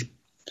body,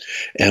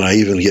 and I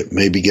even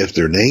maybe get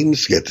their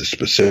names, get the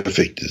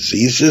specific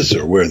diseases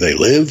or where they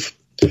live,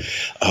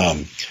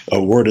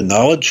 a word of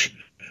knowledge,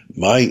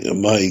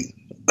 in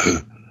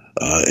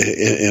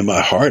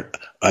my heart,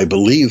 I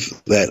believe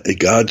that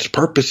God's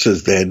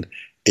purposes then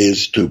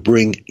is to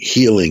bring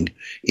healing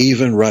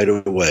even right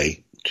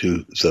away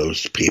to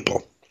those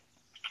people.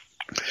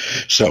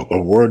 So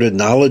a word of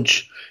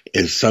knowledge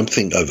is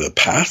something of the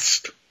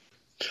past.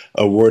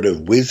 A word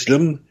of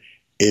wisdom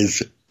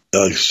is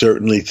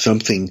certainly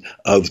something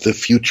of the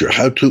future,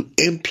 how to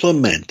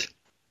implement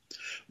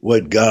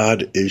what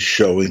God is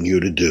showing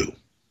you to do.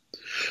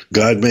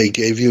 God may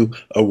give you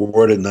a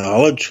word of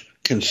knowledge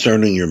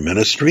concerning your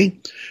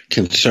ministry,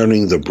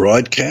 concerning the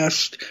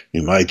broadcast.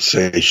 You might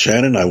say,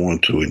 Shannon, I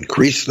want to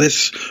increase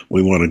this.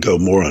 We want to go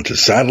more onto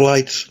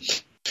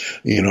satellites.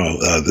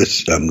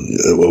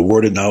 A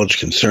word of knowledge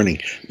concerning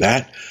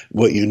that.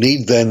 What you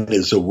need then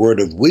is a word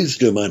of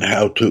wisdom on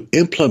how to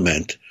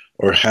implement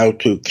or how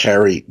to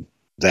carry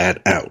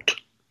that out.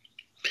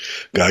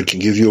 God can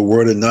give you a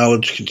word of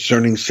knowledge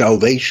concerning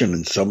salvation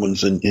and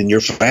someone's in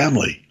your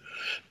family.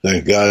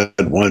 That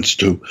God wants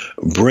to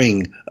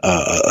bring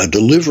a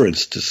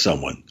deliverance to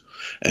someone.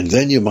 And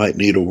then you might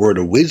need a word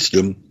of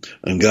wisdom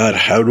on God,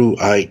 how do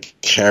I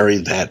carry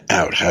that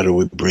out? How do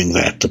we bring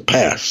that to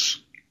pass?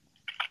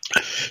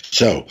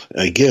 So,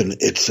 again,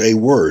 it's a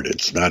word.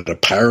 It's not a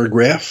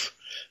paragraph.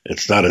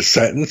 It's not a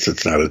sentence.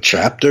 It's not a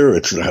chapter.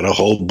 It's not a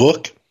whole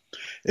book.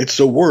 It's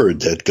a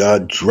word that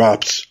God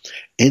drops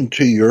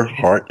into your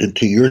heart,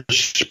 into your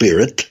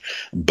spirit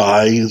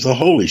by the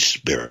Holy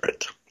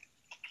Spirit.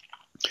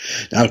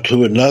 Now,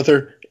 to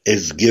another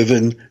is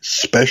given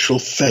special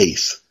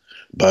faith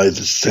by the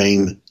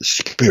same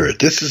Spirit.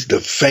 This is the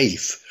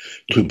faith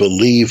to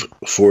believe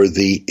for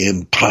the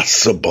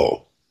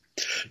impossible.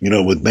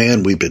 With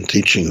man, we've been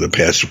teaching the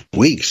past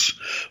weeks.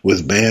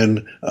 With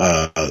man,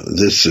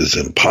 this is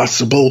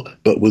impossible,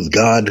 but with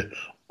God,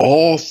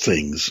 all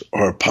things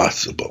are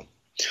possible.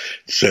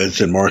 It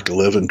says in Mark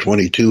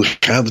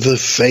 11:22, have the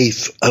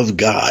faith of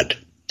God.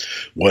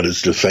 What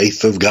is the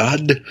faith of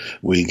God?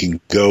 We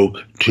can go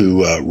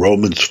to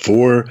Romans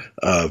 4,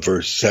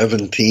 verse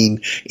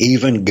 17.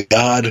 Even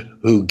God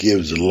who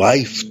gives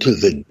life to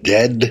the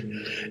dead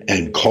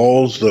and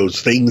calls those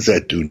things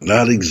that do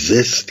not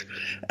exist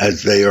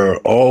as they are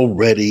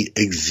already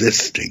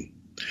existing.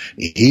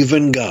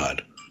 Even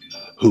God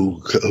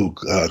who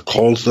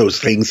calls those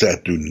things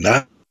that do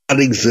not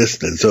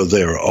exist as though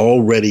they are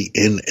already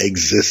in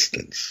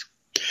existence.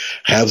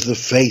 Have the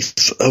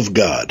faith of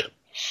God.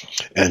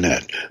 And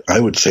that, I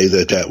would say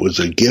that was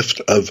a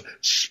gift of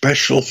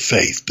special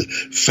faith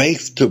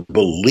to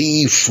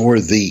believe for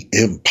the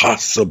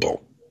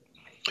impossible.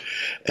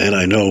 And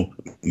I know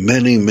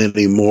many,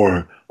 many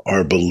more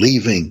are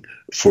believing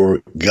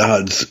for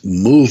God's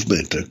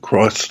movement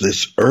across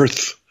this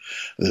earth,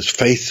 this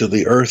face of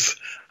the earth,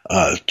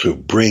 to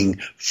bring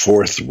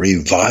forth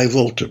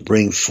revival, to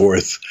bring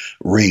forth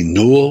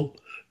renewal,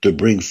 to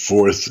bring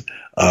forth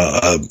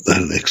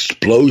an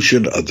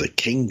explosion of the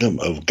kingdom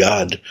of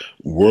God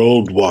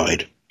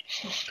worldwide.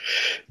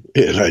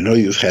 And I know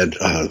you've had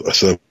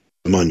some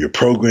on your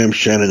program,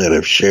 Shannon, that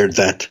have shared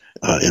that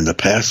in the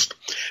past,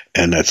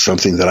 and that's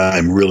something that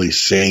I'm really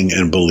seeing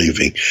and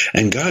believing.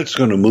 And God's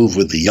going to move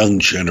with the young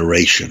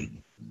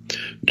generation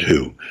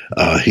to.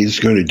 He's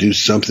going to do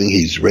something.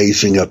 He's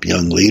raising up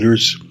young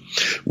leaders.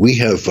 We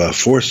have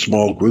 4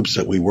 small groups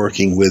that we're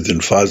working with in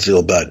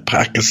Fazilabad,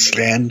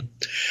 Pakistan,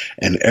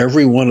 and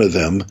every one of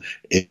them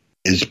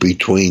is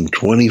between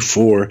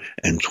 24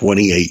 and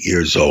 28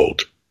 years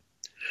old.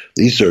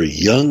 These are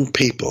young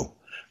people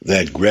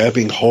that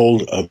grabbing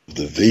hold of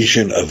the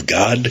vision of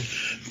God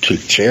to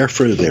care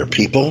for their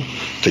people,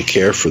 to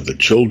care for the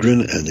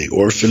children and the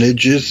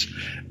orphanages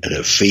and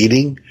the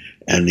feeding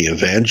and the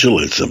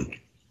evangelism.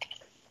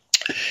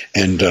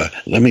 And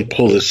let me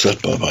pull this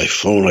up on my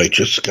phone. I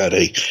just got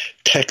a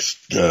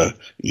text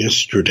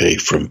yesterday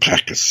from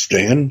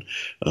Pakistan.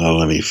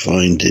 Let me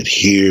find it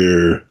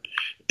here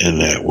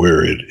and that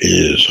where it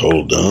is.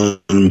 Hold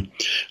on.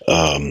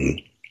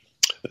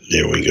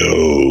 There we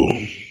go.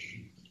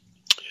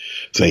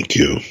 Thank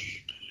you.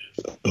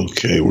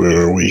 Okay,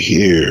 where are we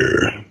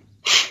here?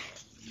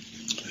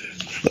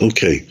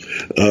 Okay.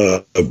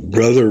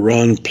 Brother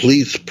Ron,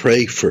 please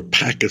pray for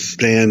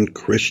Pakistan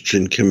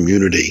Christian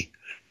community.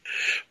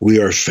 We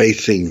are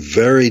facing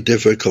very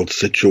difficult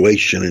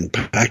situation in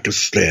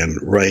Pakistan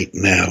right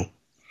now.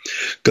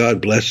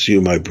 God bless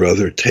you, my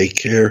brother. Take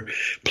care.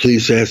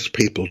 Please ask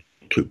people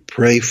to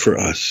pray for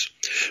us.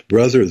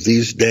 Brother,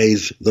 these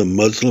days the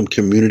Muslim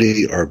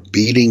community are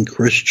beating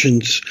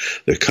Christians.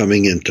 They're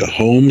coming into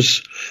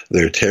homes.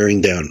 They're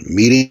tearing down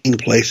meeting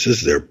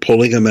places. They're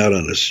pulling them out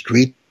on the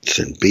streets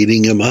and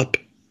beating them up.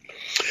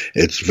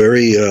 It's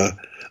very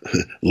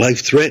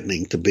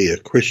life-threatening to be a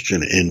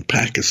Christian in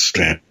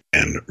Pakistan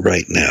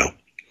right now.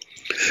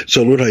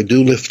 So, Lord, I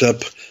do lift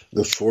up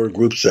the 4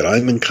 groups that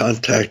I'm in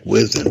contact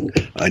with, and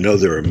I know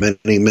there are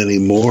many, many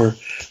more,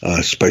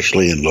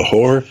 especially in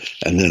Lahore,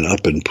 and then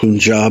up in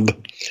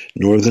Punjab,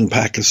 northern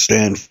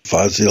Pakistan,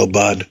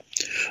 Fazilabad.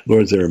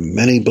 Lord, there are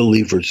many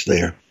believers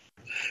there,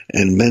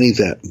 and many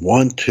that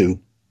want to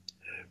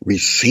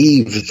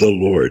receive the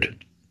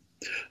Lord.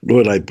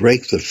 Lord, I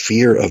break the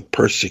fear of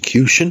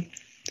persecution,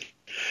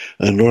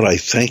 and Lord, I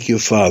thank you,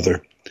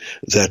 Father,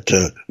 that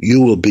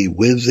you will be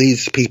with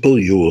these people,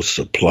 you will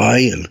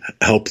supply and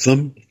help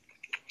them.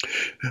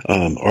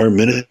 Our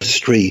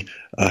ministry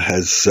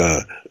has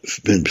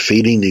been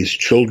feeding these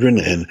children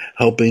and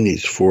helping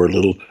these 4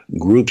 little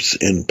groups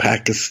in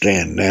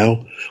Pakistan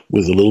now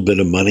with a little bit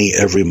of money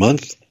every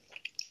month.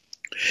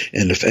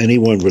 And if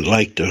anyone would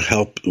like to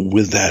help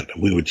with that,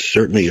 we would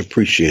certainly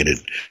appreciate it.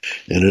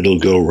 And it'll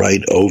go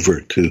right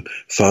over to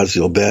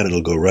Fazilabad.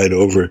 It'll go right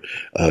over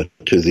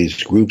to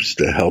these groups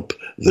to help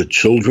the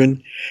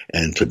children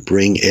and to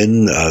bring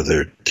in,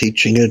 they're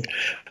teaching it.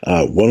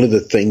 One of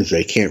the things,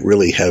 they can't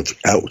really have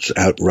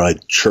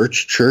outright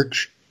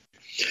church,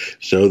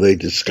 so they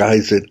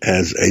disguise it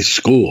as a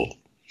school.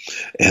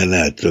 And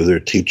that so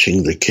they're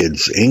teaching the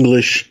kids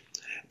English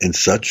and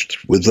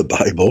such with the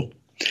Bible,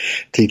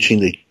 teaching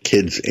the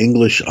kids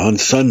English on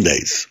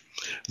Sundays.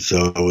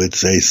 So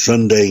it's a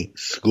Sunday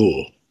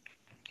school.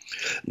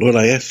 Lord,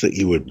 I ask that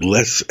you would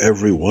bless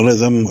every one of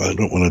them. I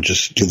don't want to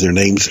just give their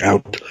names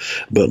out,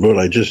 but Lord,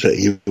 I just that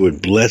you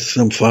would bless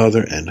them,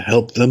 Father, and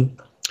help them.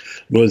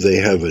 Lord, they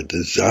have a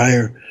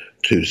desire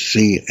to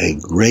see a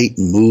great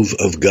move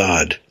of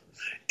God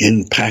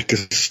in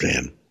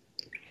Pakistan.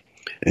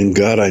 And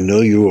God, I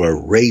know you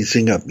are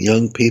raising up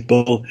young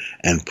people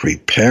and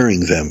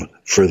preparing them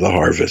for the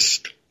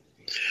harvest.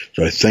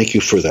 So I thank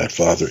you for that,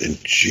 Father, in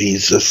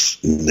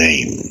Jesus'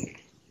 name.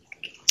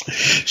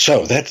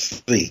 So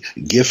that's the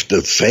gift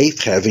of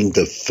faith, having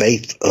the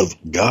faith of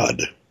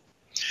God.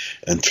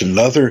 And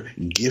another,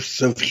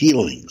 gifts of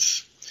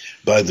healings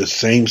by the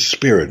same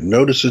Spirit.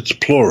 Notice it's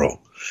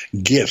plural,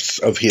 gifts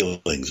of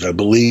healings. I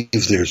believe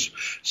there's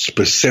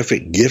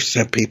specific gifts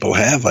that people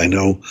have. I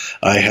know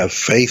I have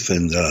faith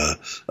in,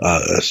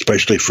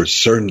 especially for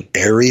certain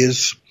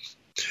areas,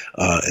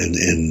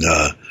 in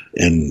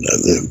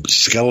the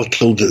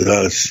skeletal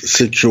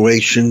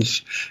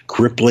situations,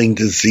 crippling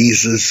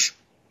diseases.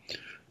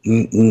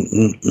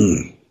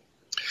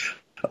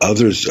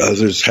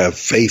 Others have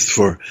faith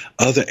for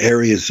other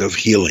areas of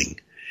healing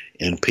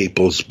in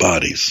people's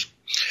bodies.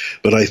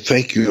 But I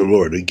thank you,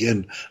 Lord.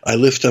 Again, I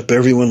lift up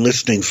everyone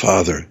listening,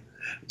 Father,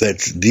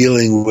 that's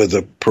dealing with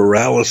a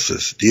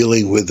paralysis,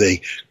 dealing with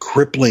a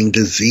crippling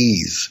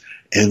disease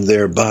in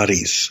their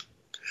bodies.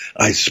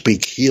 I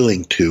speak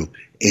healing to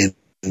in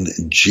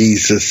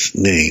Jesus'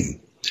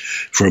 name.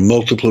 For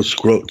multiple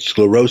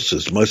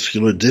sclerosis,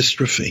 muscular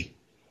dystrophy,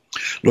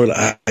 Lord,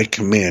 I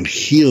command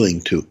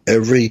healing to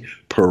every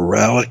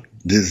paralytic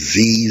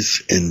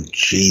disease in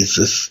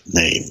Jesus'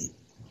 name.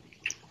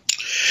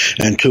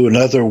 And to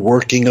another,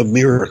 working of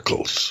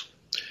miracles.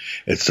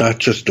 It's not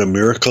just a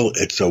miracle,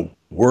 it's a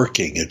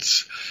working.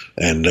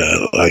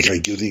 Like I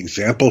give the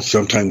example,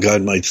 sometime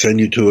God might send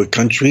you to a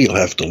country, you'll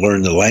have to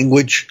learn the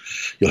language,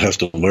 you'll have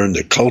to learn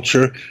the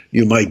culture,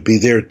 you might be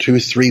there 2,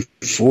 3,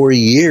 4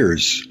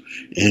 years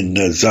in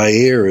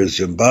Zaire or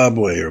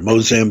Zimbabwe or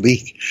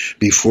Mozambique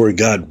before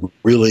God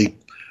really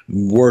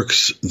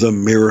works the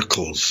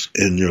miracles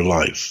in your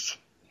life.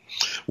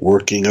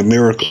 Working of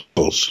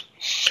miracles.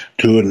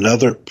 To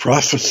another,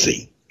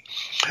 prophecy.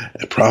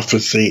 A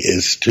prophecy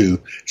is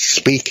to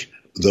speak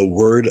the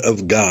word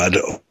of God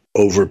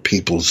over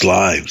people's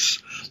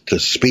lives, to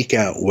speak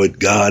out what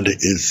God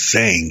is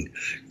saying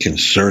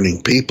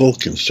concerning people,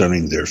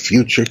 concerning their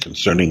future,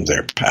 concerning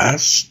their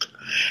past,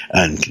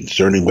 and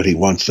concerning what he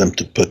wants them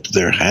to put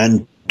their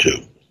hand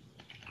to.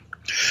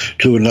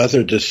 To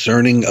another,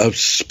 discerning of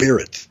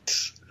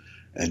spirits.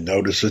 And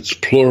notice it's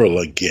plural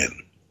again.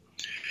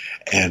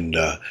 And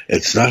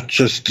it's not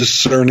just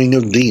discerning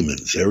of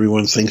demons.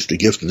 Everyone thinks the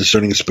gift of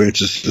discerning of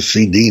spirits is to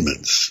see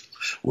demons.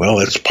 Well,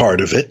 that's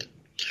part of it.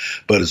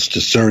 But it's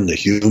discern the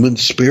human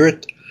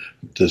spirit,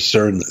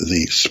 discern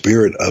the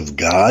Spirit of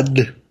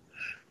God,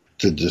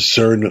 to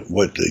discern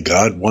what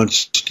God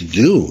wants to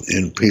do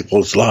in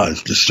people's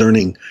lives,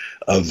 discerning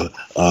of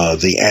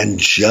the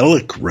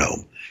angelic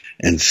realm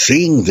and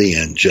seeing the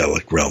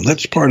angelic realm.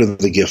 That's part of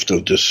the gift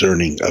of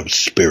discerning of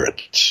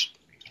spirits.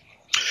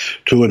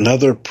 To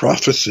another,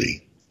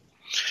 prophecy,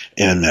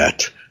 and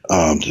that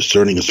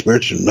discerning of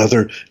spirits,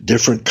 another,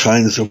 different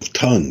kinds of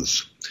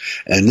tongues.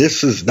 And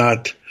this is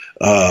not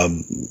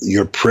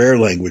your prayer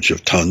language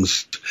of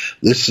tongues.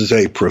 This is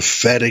a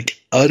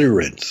prophetic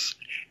utterance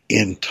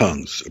in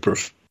tongues, a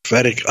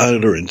prophetic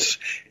utterance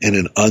in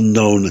an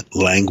unknown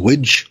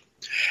language,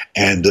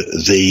 and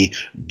the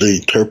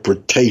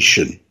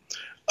interpretation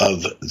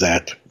of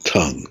that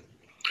tongue.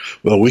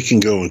 Well, we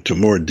can go into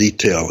more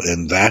detail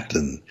in that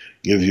and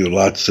give you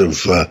lots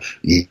of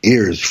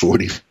years,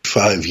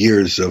 45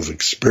 years of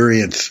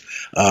experience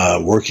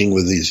working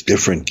with these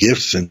different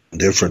gifts in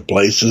different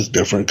places,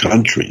 different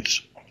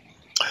countries.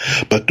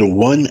 But the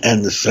one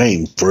and the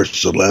same,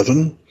 verse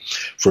 11,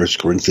 1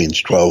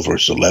 Corinthians 12,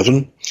 verse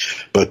 11,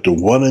 but the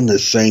one and the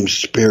same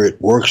Spirit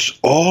works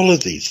all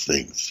of these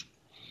things,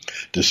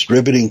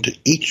 distributing to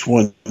each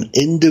one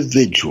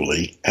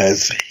individually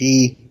as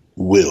he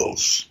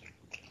wills.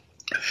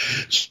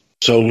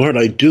 So, Lord,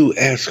 I do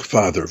ask,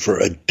 Father, for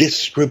a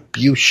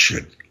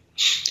distribution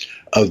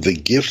of the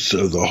gifts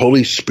of the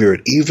Holy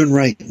Spirit, even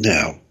right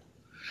now.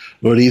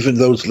 Lord, even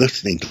those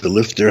listening, to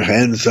lift their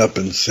hands up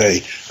and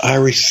say, I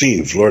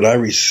receive, Lord, I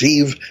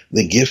receive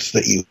the gifts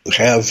that you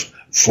have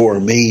for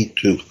me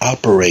to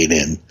operate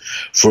in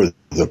for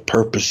the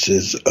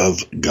purposes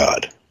of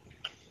God.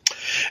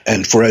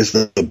 And for as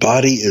the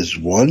body is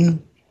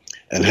one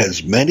and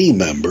has many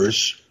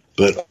members,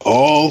 but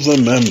all the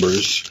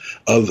members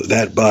of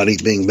that body,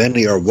 being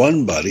many, are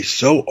one body,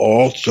 so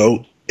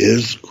also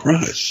is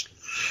Christ.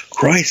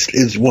 Christ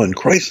is one.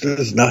 Christ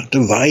is not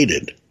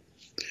divided.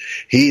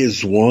 He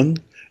is one,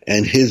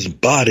 and his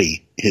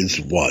body is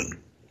one.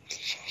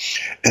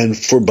 And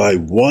for by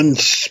one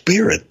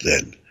Spirit,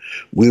 then,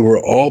 we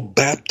were all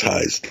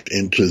baptized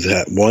into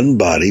that one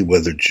body,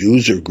 whether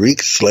Jews or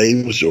Greeks,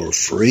 slaves or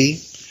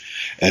free,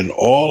 and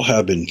all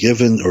have been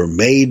given or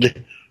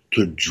made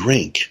to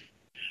drink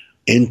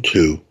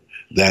into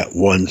that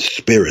one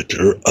Spirit,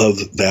 or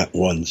of that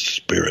one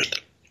Spirit.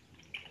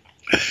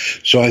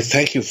 So I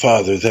thank you,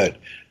 Father, that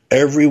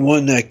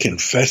everyone that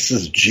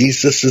confesses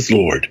Jesus is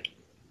Lord,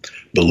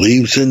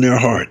 believes in their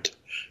heart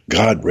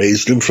God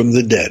raised him from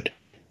the dead,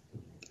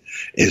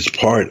 is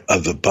part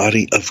of the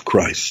body of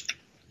Christ.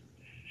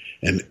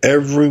 And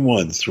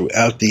everyone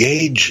throughout the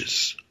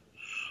ages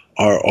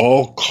are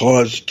all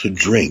caused to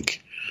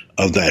drink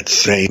of that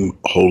same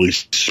Holy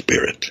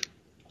Spirit.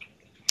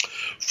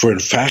 For in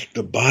fact,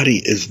 the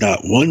body is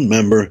not one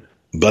member,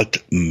 but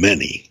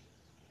many.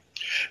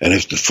 And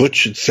if the foot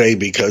should say,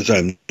 because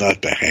I'm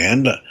not the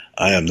hand,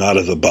 I am not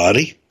of the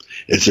body,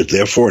 is it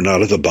therefore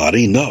not of the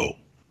body? No.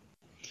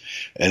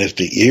 And if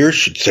the ear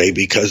should say,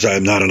 because I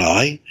am not an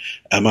eye,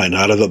 am I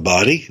not of the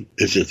body?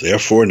 Is it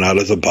therefore not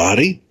of the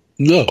body?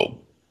 No.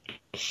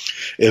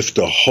 If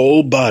the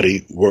whole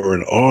body were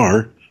an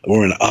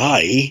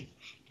eye,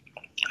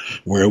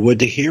 where would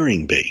the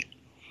hearing be?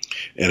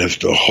 And if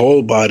the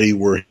whole body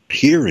were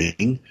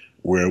hearing,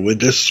 where would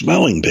the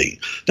smelling be?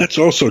 That's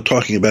also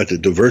talking about the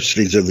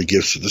diversities of the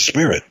gifts of the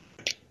Spirit.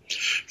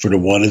 For the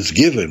one is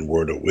given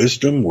word of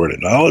wisdom, word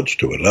of knowledge,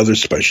 to another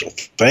special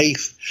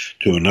faith,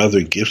 to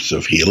another gifts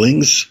of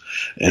healings,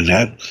 and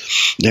that.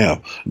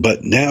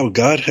 But now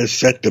God has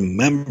set the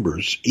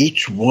members,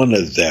 each one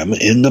of them,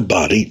 in the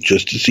body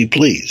just as he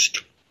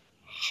pleased.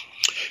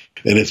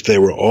 And if they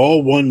were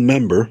all one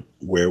member,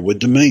 where would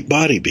the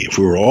body be? If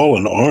we were all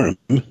an arm,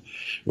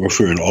 or if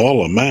we were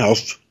all a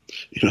mouth,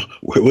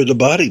 where would the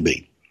body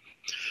be?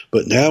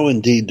 But now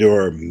indeed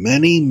there are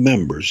many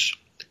members,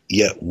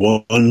 yet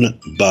one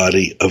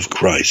body of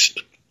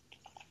Christ.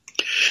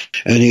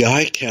 And the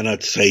eye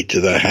cannot say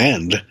to the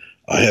hand,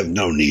 I have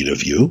no need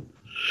of you,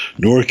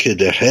 nor can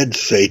the head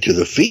say to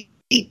the feet,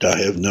 I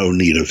have no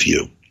need of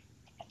you.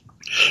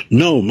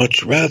 No,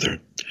 much rather,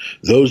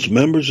 those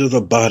members of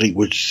the body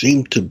which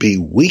seem to be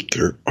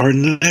weaker are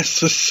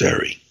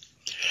necessary,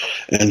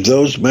 and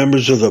those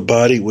members of the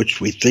body which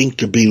we think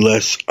to be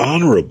less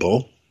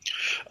honorable,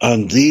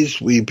 on these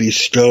we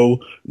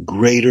bestow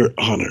greater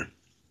honor.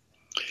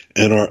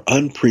 And our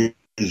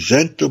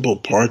unpresentable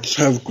parts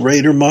have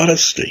greater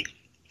modesty.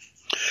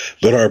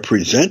 But our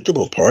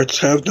presentable parts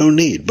have no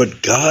need.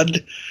 But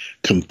God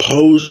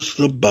composed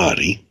the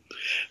body,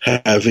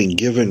 having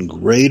given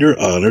greater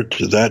honor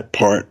to that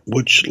part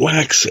which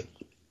lacks it,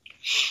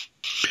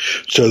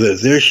 so that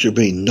there should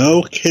be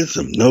no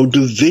schism, no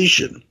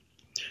division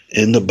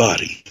in the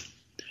body,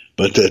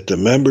 but that the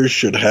members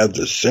should have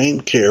the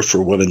same care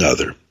for one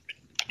another.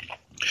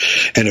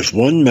 And if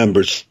one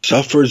member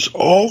suffers,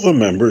 all the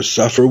members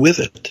suffer with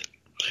it.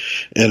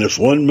 And if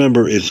one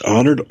member is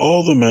honored,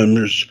 all the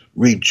members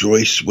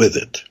rejoice with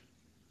it.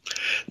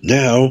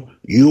 Now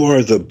you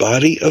are the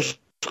body of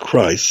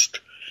Christ,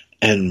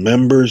 and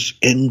members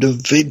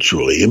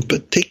individually, in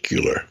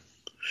particular.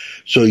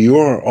 So you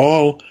are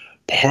all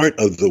part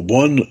of the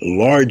one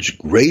large,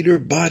 greater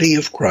body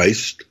of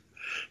Christ,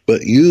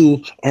 but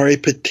you are a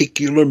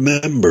particular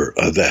member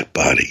of that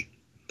body.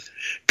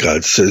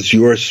 God says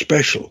you are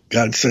special.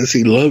 God says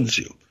He loves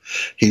you.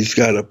 He's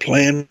got a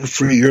plan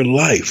for your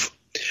life.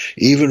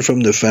 Even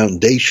from the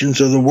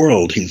foundations of the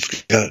world,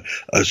 He's got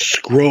a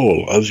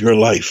scroll of your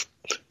life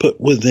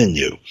put within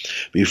you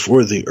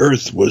before the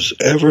earth was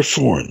ever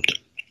formed.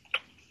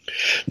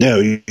 Now,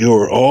 you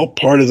are all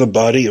part of the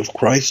body of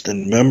Christ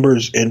and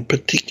members in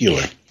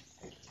particular.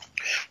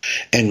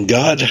 And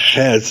God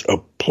has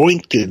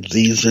appointed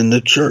these in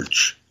the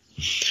church.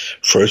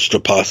 First,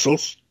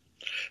 apostles.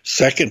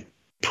 Second,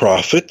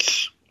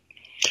 prophets.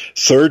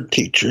 Third,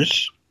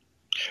 teachers.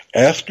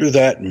 After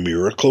that,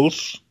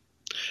 miracles.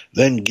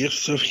 Then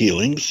gifts of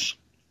healings.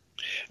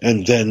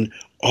 And then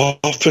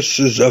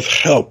offices of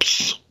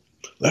helps.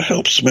 The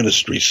helps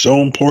ministry,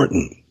 so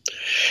important.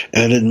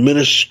 And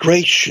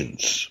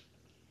administrations.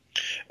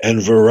 And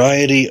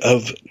variety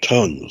of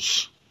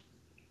tongues.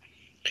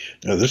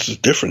 Now, this is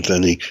different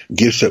than the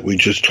gifts that we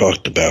just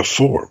talked about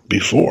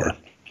before.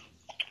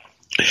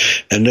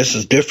 And this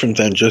is different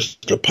than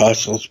just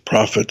apostles,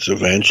 prophets,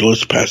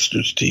 evangelists,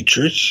 pastors,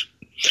 teachers.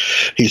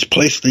 He's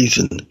placed these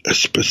in a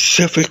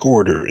specific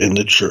order in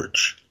the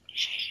church.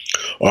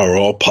 Are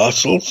all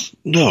apostles?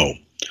 No.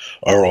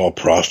 Are all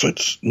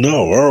prophets?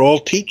 No. Are all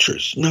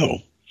teachers? No.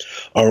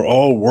 Are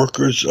all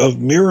workers of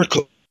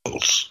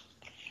miracles?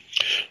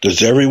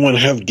 Does everyone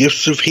have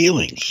gifts of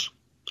healings?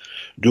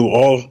 Do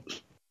all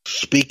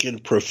speak in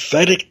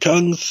prophetic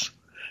tongues,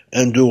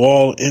 and do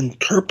all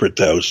interpret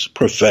those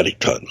prophetic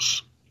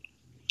tongues?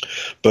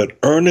 But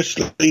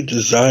earnestly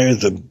desire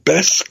the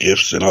best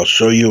gifts, and I'll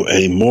show you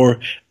a more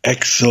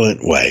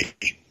excellent way.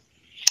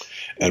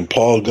 And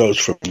Paul goes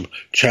from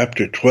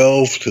chapter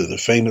 12 to the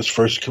famous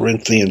 1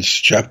 Corinthians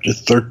chapter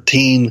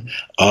 13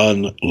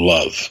 on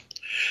love.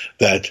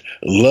 That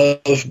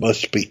love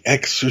must be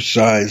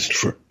exercised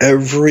for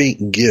every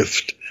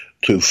gift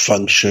to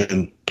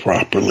function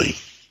properly.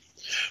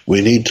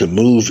 We need to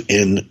move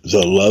in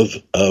the love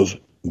of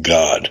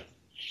God.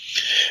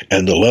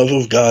 And the love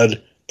of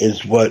God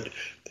is what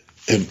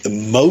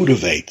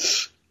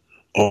motivates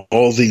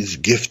all these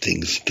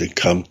giftings to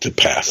come to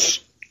pass.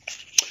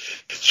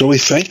 So we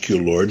thank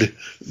you, Lord,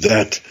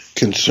 that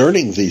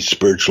concerning these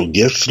spiritual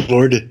gifts,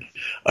 Lord,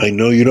 I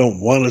know you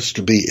don't want us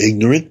to be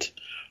ignorant.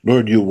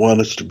 Lord, you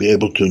want us to be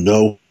able to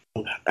know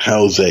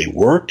how they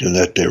work and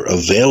that they're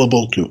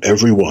available to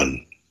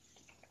everyone.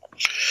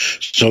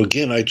 So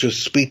again, I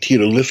just speak to you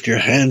to lift your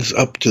hands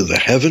up to the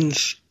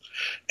heavens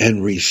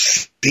and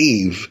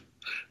receive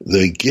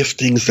the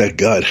giftings that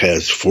God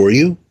has for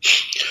you.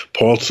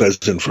 Paul says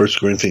in 1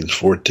 Corinthians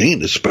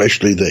 14,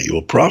 especially that you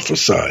will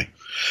prophesy.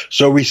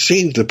 So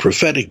receive the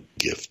prophetic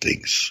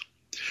giftings.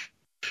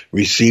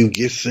 Receive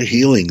gifts of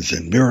healings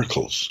and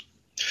miracles.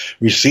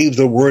 Receive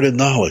the word of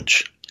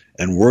knowledge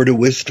and word of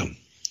wisdom.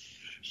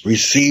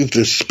 Receive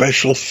the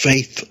special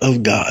faith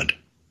of God.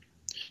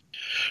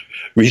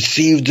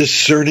 Receive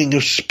discerning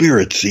of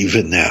spirits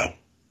even now,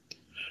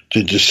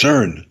 to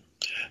discern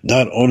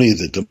not only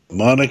the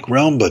demonic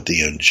realm, but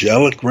the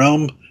angelic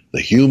realm, the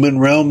human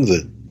realm,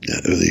 the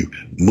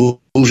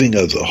moving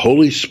of the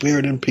Holy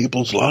Spirit in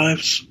people's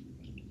lives.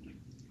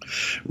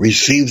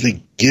 Receive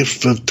the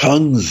gift of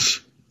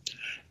tongues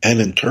and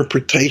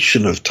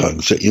interpretation of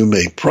tongues, that you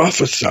may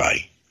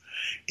prophesy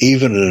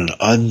even in an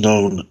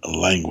unknown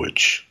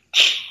language.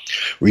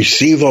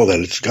 Receive all that.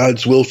 It's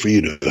God's will for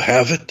you to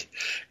have it.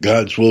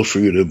 God's will for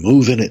you to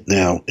move in it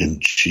now in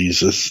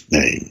Jesus'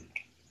 name.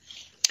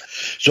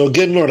 So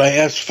again, Lord, I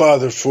ask,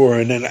 Father, for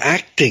an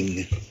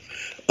enacting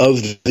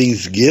of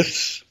these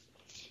gifts.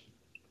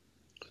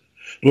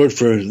 Lord,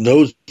 for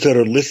those that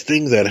are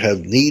listening that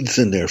have needs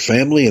in their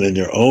family and in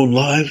their own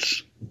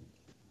lives.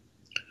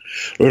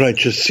 Lord, I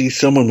just see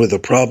someone with a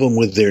problem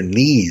with their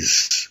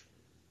knees.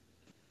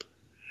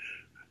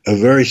 A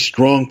very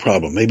strong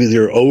problem. Maybe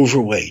they're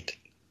overweight.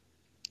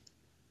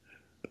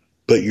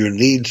 But your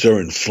knees are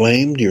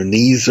inflamed, your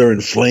knees are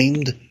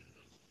inflamed,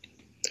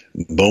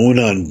 bone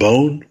on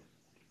bone,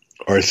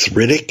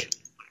 arthritic.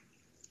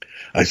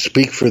 I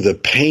speak for the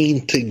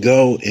pain to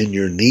go in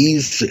your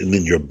knees and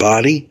in your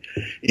body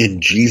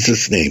in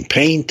Jesus' name.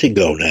 Pain to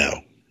go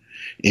now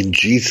in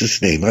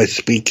Jesus' name. I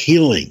speak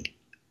healing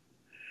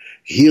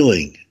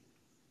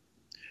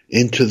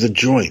into the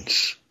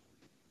joints,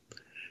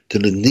 to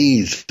the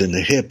knees and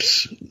the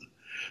hips,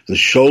 the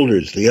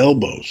shoulders, the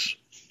elbows.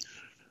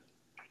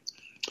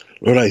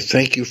 Lord, I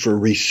thank you for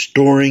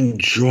restoring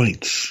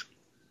joints,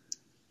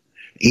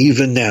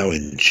 even now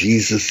in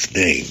Jesus'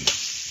 name.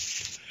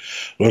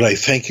 Lord, I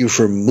thank you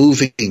for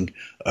moving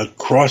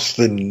across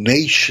the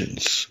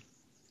nations.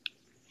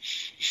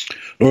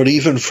 Lord,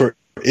 even for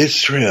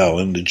Israel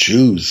and the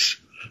Jews.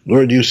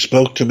 Lord, you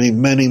spoke to me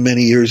many,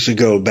 many years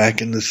ago,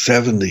 back in the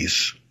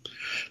 70s,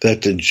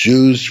 that the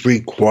Jews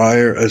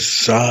require a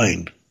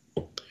sign.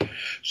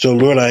 So,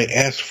 Lord, I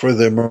ask for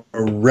the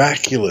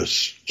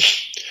miraculous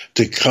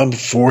to come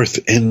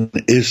forth in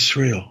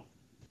Israel.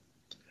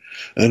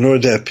 And,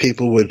 Lord, that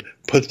people would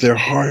put their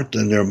heart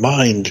and their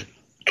mind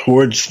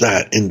towards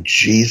that in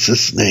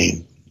Jesus'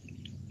 name.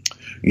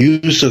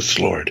 Use us,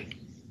 Lord.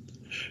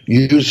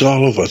 Use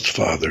all of us,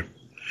 Father.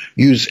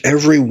 Use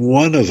every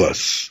one of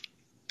us,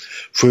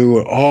 for we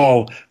are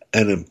all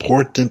an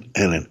important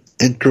and an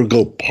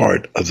integral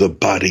part of the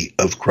body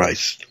of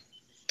Christ.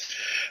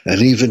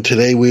 And even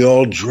today we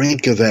all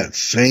drink of that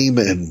same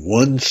and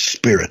one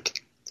Spirit,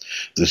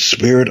 the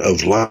Spirit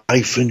of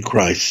life in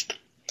Christ,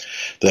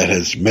 that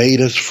has made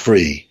us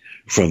free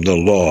from the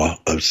law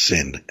of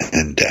sin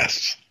and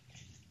death.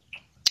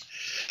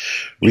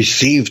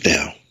 Receive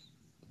now.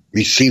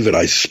 Receive it.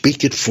 I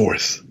speak it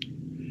forth.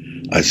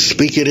 I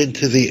speak it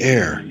into the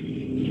air,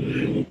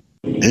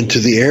 into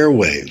the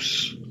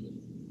airwaves.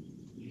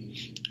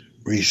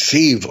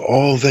 Receive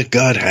all that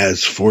God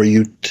has for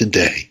you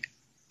today,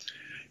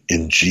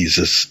 in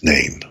Jesus'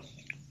 name.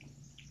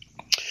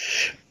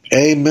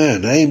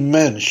 Amen.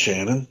 Amen,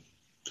 Shannon.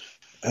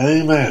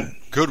 Amen.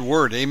 Good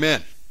word.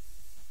 Amen.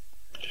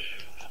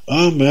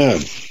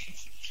 Amen.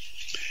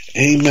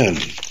 Amen.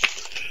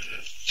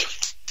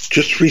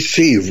 Just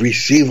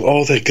receive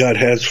all that God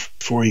has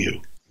for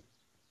you.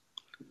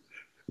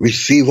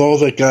 Receive all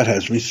that God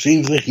has.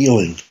 Receive the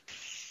healing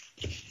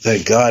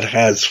that God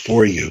has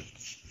for you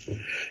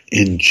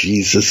in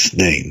Jesus'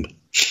 name.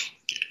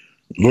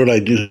 Lord, I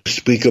do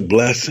speak a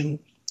blessing.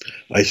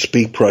 I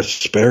speak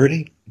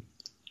prosperity.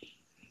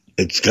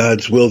 It's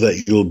God's will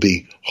that you'll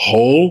be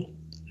whole,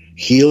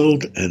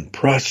 healed, and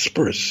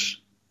prosperous.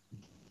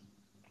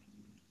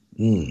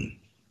 Amen.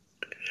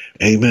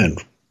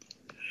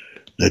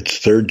 That's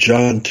 3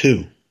 John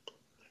 2.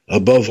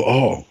 Above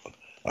all,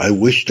 I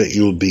wish that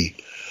you'll be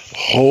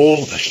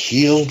whole,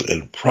 healed,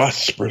 and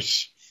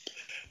prosperous,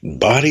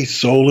 body,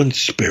 soul, and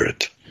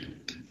spirit,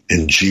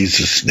 in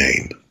Jesus'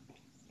 name.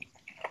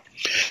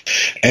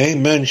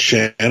 Amen,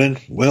 Shannon.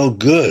 Well,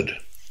 good.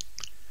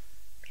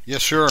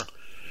 Yes, sir.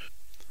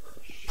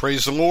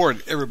 Praise the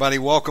Lord. Everybody,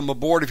 welcome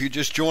aboard if you're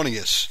just joining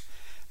us.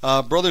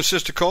 Brother and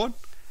Sister Cohen,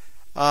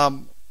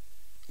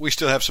 we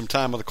still have some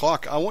time on the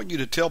clock. I want you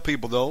to tell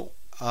people, though,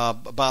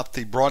 about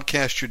the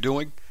broadcast you're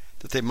doing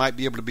that they might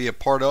be able to be a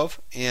part of,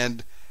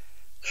 and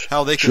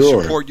how they can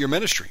support your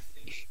ministry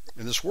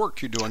and this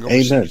work you're doing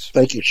overseas. Amen.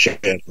 Thank you,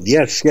 Shannon.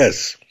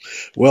 Yes.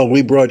 Well,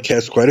 we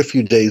broadcast quite a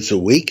few days a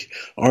week.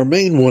 Our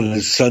main one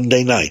is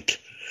Sunday night,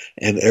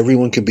 and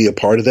everyone can be a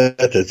part of that.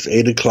 That's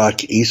 8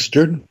 o'clock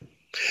Eastern,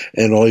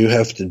 and all you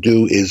have to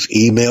do is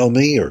email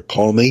me or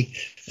call me,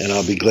 and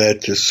I'll be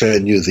glad to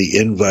send you the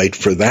invite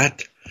for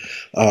that.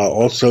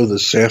 Also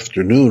this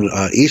afternoon,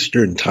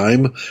 Eastern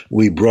time,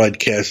 we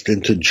broadcast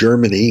into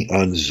Germany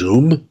on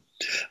Zoom.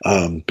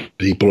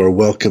 People are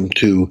welcome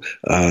to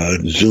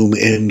Zoom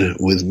in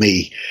with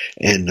me,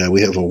 and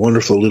we have a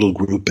wonderful little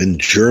group in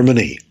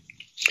Germany.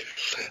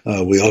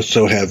 We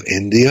also have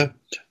India,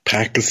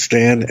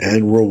 Pakistan,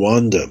 and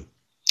Rwanda.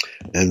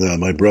 And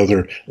my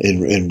brother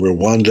in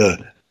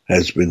Rwanda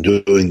has been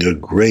doing a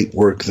great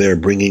work there,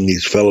 bringing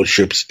these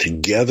fellowships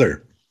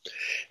together.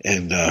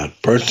 And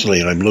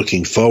personally, I'm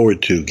looking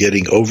forward to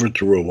getting over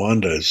to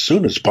Rwanda as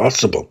soon as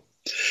possible,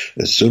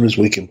 as soon as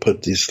we can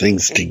put these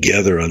things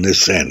together on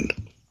this end.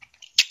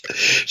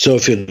 So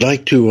if you'd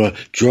like to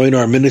join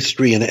our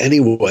ministry in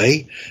any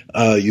way,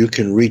 you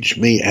can reach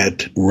me at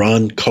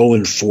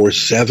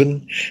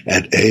roncohen47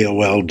 at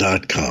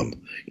AOL.com.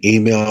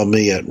 Email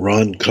me at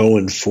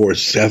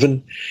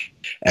roncohen47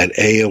 at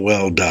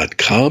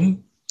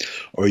AOL.com,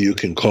 or you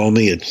can call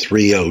me at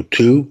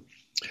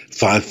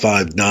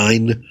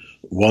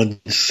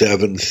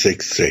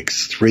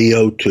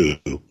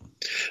 302-559-1766,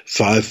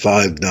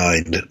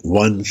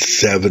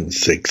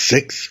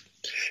 302-559-1766.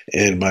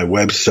 And my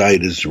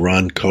website is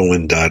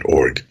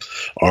roncohen.org,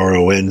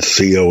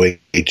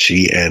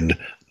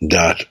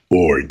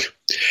 RONCOHEN.org.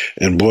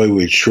 And boy,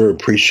 we'd sure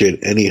appreciate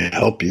any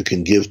help you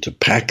can give to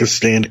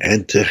Pakistan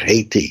and to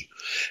Haiti.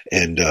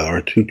 And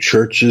our two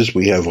churches,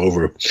 we have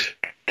over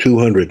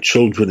 200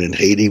 children in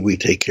Haiti we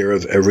take care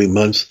of every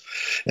month.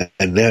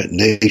 And that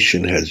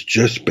nation has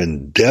just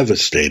been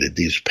devastated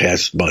these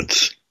past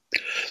months.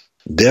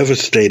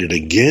 Devastated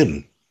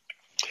again.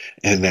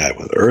 And that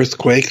with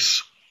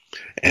earthquakes.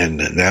 And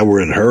now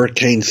we're in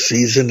hurricane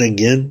season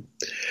again.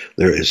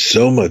 There is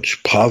so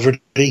much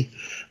poverty,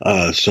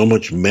 so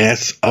much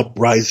mass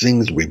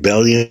uprisings,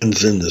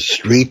 rebellions in the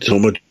street, so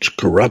much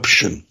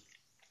corruption.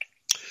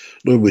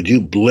 Lord, would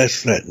you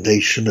bless that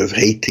nation of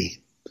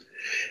Haiti?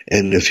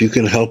 And if you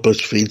can help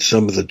us feed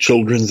some of the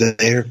children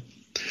there,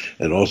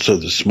 and also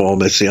the small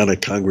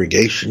Messianic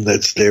congregation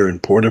that's there in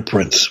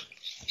Port-au-Prince.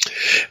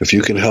 If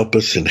you can help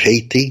us in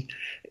Haiti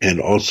and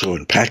also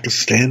in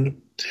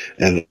Pakistan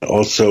and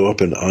also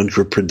up in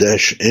Andhra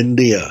Pradesh,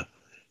 India,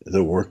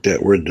 the work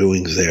that we're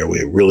doing there,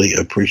 we really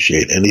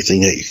appreciate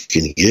anything that you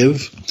can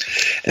give.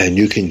 And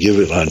you can give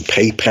it on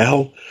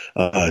PayPal,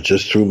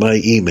 just through my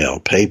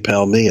email.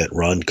 PayPal me at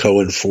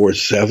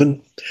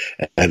roncohen47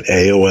 at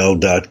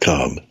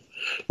AOL.com.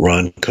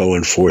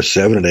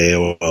 roncohen47 at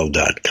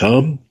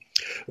AOL.com.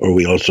 Or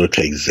we also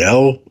take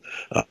Zelle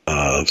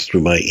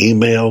through my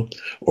email,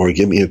 or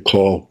give me a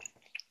call,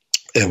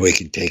 and we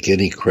can take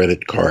any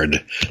credit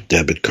card,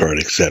 debit card,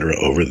 etc.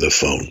 over the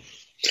phone.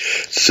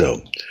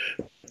 So,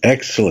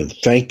 excellent.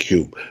 Thank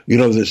you. You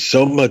know, there's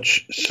so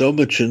much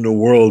in the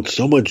world,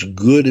 so much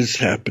good is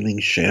happening,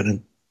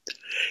 Shannon,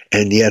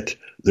 and yet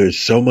there's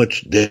so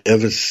much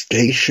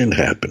devastation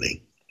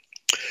happening.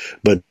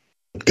 But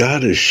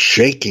God is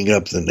shaking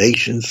up the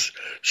nations,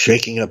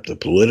 shaking up the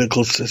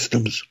political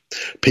systems.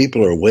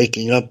 People are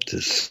waking up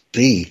to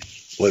see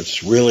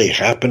what's really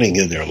happening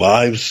in their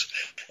lives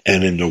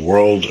and in the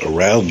world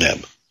around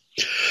them.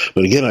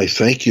 But again, I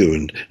thank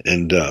you,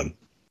 and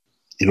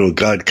you know,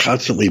 God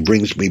constantly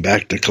brings me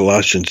back to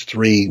Colossians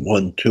 3,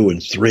 1, 2,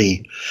 and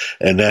 3,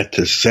 and that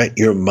to set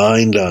your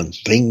mind on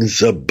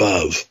things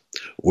above,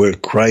 where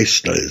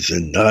Christ is,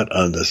 and not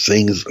on the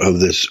things of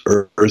this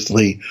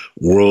earthly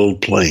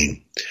world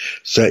plane.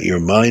 Set your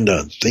mind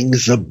on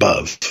things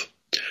above,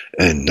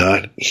 and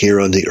not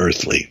here on the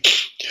earthly.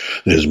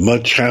 There's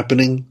much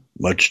happening,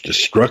 much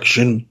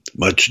destruction,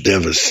 much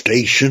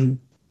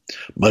devastation,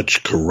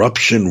 much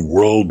corruption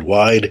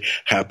worldwide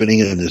happening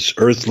in this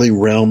earthly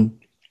realm.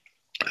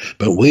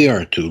 But we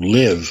are to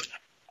live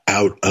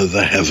out of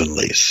the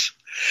heavenlies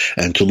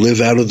and to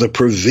live out of the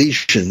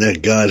provision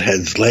that God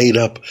has laid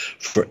up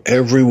for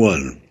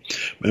everyone.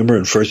 Remember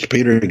in 1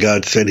 Peter,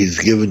 God said he's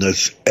given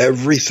us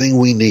everything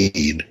we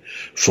need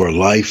for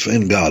life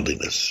and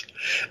godliness.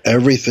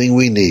 Everything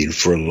we need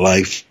for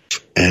life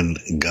and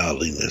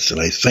godliness. And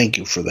I thank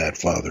you for that,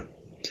 Father,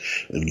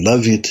 and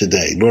love you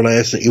today. Lord, I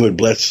ask that you would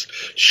bless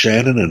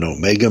Shannon and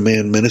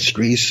Omegaman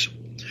Ministries.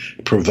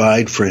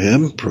 Provide for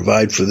him,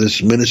 provide for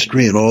this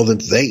ministry and all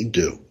that they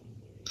do.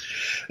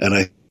 And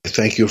I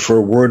thank you for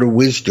a word of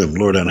wisdom,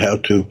 Lord, on how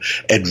to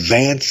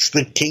advance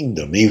the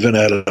kingdom, even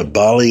out of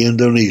Bali,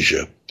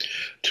 Indonesia,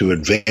 to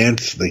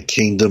advance the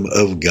kingdom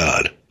of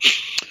God.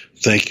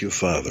 Thank you,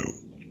 Father.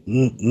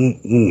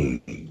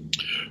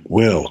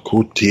 Well,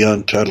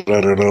 Kutian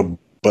Tararab.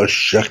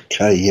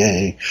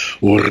 Bashakaye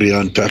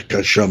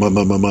Uriantaka Shama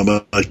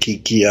Mama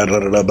Kiki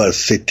Araba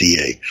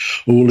City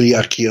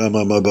Uliakia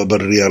Mama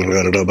Babaria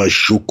Raba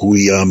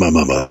Shukuya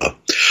Mama.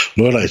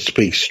 Lord, I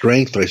speak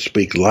strength, I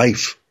speak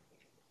life.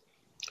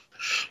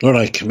 Lord,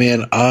 I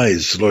command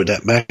eyes, Lord,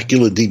 that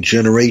macular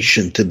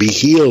degeneration to be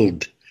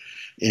healed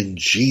in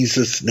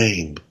Jesus'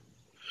 name.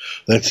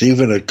 That's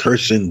even a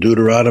curse in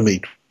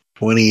Deuteronomy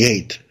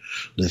 28,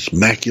 this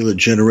macular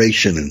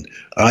degeneration and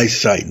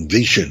eyesight and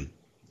vision.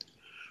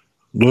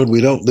 Lord,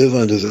 we don't live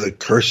under the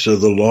curse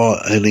of the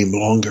law any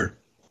longer.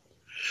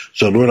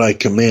 So, Lord, I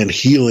command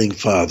healing,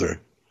 Father,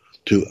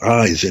 to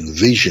eyes and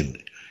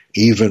vision,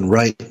 even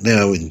right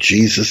now in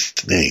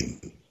Jesus' name.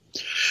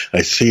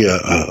 I see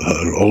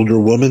an older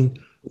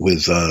woman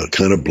with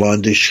kind of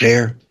blondish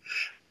hair.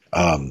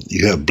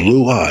 You have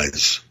blue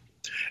eyes,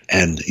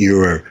 and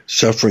you are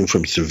suffering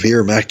from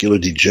severe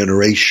macular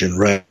degeneration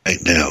right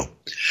now.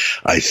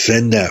 I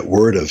send that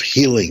word of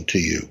healing to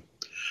you.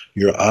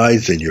 Your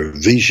eyes and your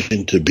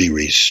vision to be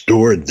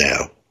restored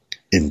now,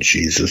 in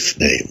Jesus'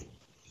 name.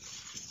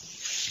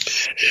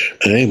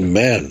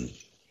 Amen.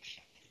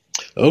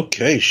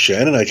 Okay,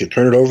 Shannon, I can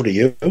turn it over to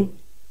you.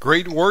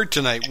 Great word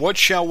tonight. What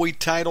shall we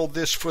title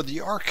this for the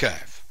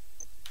archive?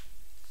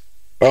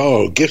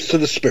 Oh, Gifts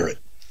of the Spirit.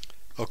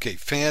 Okay,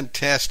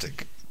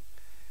 fantastic.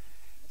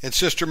 And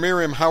Sister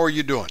Miriam, how are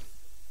you doing?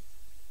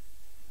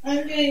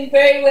 I'm doing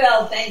very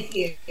well, thank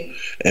you.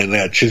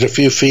 And she's a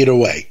few feet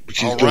away, but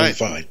she's doing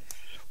fine.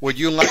 Would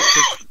you like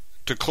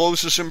to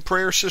close us in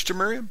prayer, Sister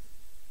Miriam?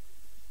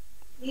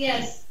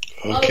 Yes.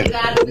 Okay. Oh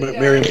God,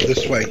 Miriam,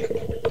 this way.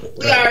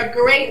 We are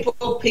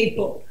grateful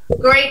people.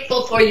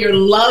 Grateful for your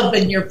love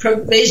and your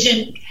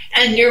provision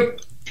and your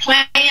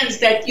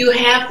plans that you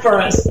have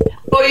for us.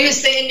 For you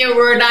say in your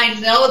word, I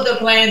know the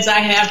plans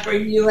I have for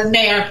you, and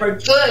they are for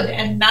good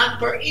and not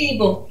for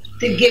evil,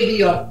 to give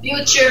you a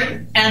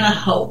future and a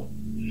hope.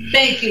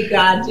 Thank you,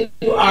 God.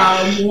 You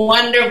are a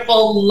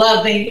wonderful,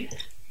 loving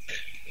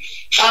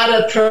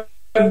God of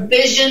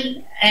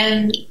provision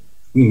and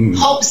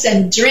hopes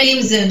and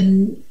dreams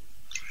and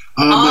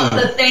all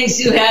the things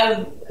you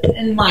have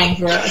in mind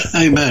for us.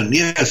 Amen.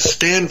 Yes,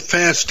 stand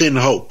fast in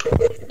hope.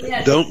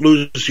 Yes. Don't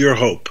lose your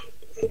hope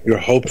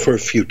for a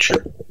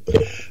future.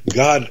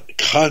 God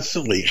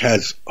constantly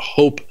has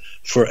hope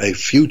for a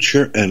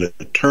future and a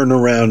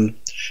turnaround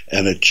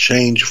and a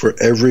change for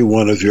every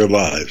one of your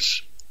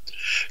lives.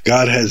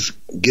 God has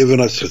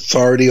given us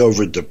authority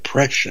over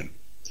depression.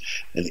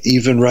 And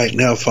even right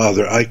now,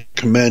 Father, I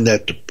command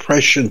that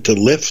depression to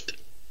lift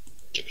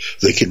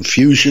the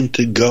confusion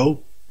to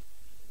go,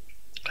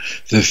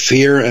 the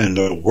fear and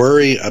the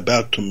worry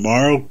about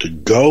tomorrow to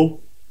go.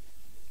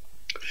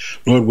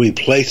 Lord, we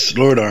place,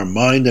 Lord, our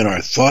mind and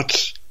our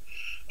thoughts,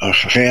 our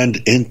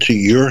hand into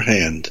your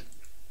hand.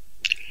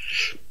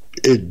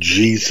 In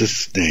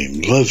Jesus'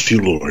 name. Love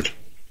you, Lord.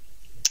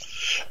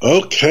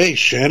 Okay,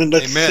 Shannon,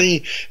 let's Amen.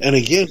 see. And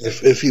again,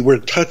 if you were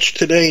touched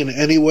today in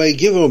any way,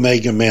 give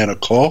Omegaman a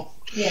call.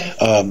 Yes.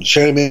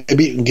 Shannon,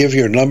 maybe you can give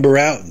your number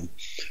out. And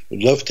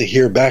we'd love to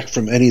hear back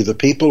from any of the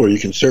people, or you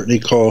can certainly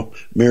call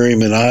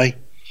Miriam and I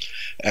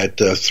at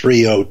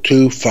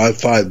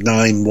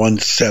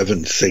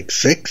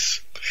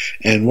 302-559-1766.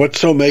 And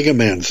what's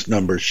Omegaman's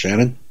number,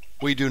 Shannon?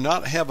 We do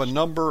not have a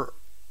number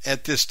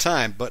at this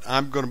time, but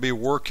I'm going to be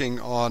working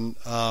on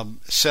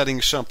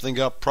setting something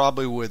up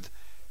probably with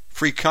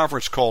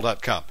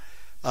freeconferencecall.com.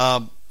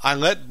 I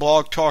let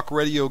Blog Talk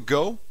Radio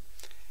go,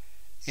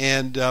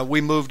 and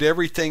we moved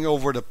everything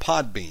over to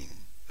Podbean.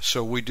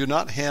 So we do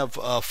not have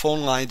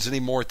phone lines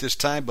anymore at this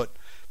time, but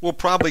we'll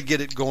probably get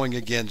it going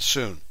again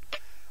soon.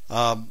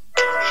 Ma'am.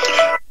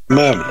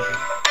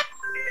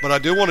 But I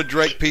do want to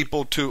direct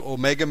people to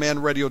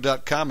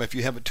OmegamanRadio.com if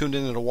you haven't tuned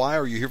in a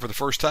while or you're here for the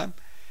first time,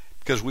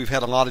 because we've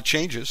had a lot of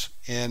changes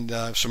and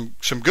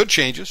some good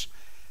changes.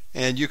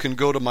 And you can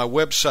go to my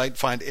website,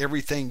 find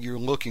everything you're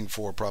looking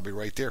for, probably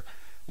right there,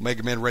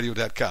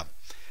 OmegamanRadio.com.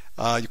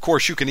 Of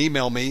course, you can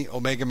email me,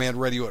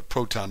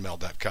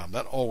 OmegamanRadio@ProtonMail.com.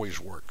 That always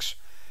works.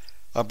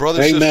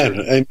 Brother, Amen.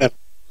 Sister, Amen.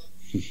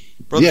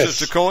 Brother, Yes.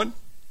 Sister Cohen,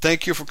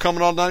 thank you for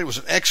coming on tonight. It was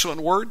an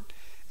excellent word,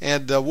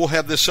 and we'll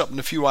have this up in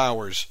a few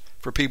hours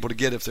for people to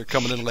get if they're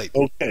coming in late.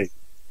 Okay.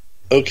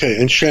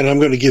 And Shannon, I'm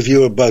going to give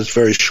you a buzz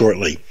very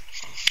shortly.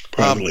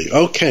 Probably.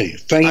 Okay.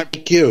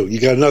 Thank you.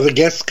 You got another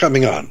guest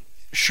coming on.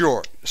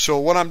 Sure. So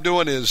what I'm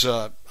doing is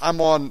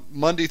I'm on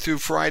Monday through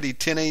Friday,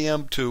 10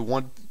 a.m. to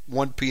 1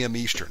 p.m.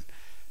 Eastern.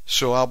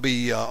 So I'll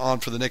be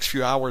on for the next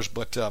few hours,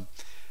 but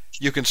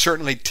you can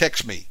certainly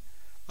text me.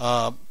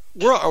 Are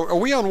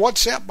we on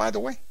WhatsApp, by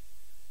the way?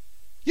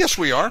 Yes,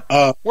 we are.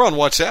 We're on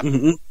WhatsApp.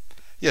 Mm-hmm.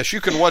 Yes,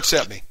 you can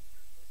WhatsApp me.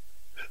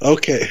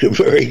 Okay.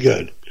 Very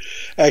good.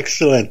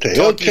 Excellent.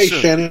 Talk to you Okay,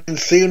 soon. Shannon.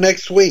 See you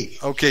next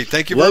week. Okay,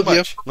 thank you very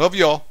much. Love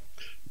you all.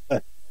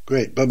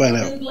 Great. Bye-bye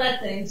now.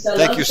 Blessings.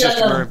 Thank you,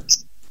 Sister Miriam.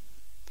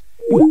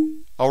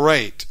 All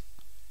right.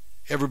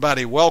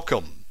 Everybody,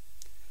 welcome.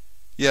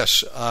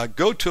 Yes,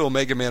 go to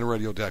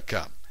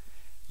OmegamanRadio.com.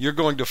 You're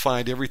going to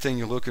find everything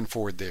you're looking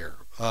for there.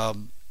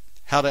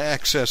 How to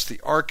access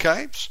the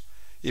archives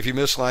if you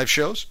miss live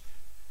shows.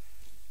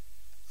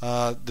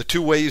 The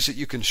two ways that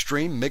you can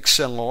stream,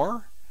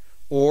 MixLR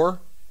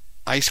or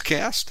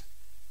IceCast.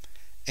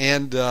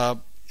 And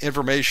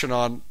information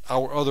on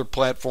our other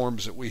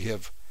platforms that we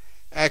have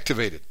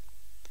activated.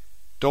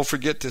 Don't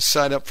forget to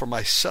sign up for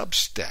my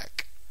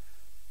Substack.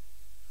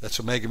 That's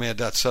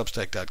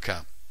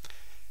omegaman.substack.com.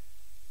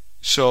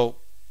 So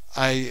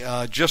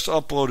I just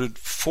uploaded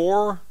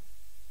 4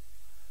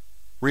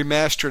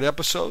 remastered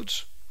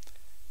episodes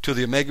to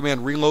the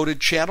Omegaman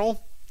Reloaded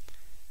channel,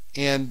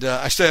 and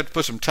I still have to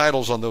put some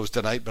titles on those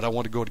tonight, but I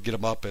want to go to get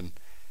them up, and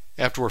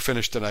after we're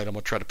finished tonight, I'm going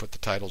to try to put the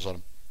titles on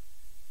them.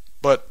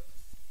 But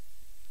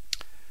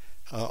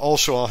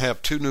also I'll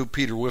have 2 new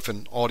Peter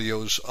Whiffen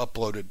audios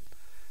uploaded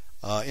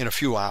in a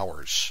few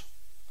hours.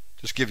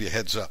 Just give you a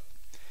heads up.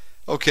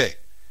 Okay,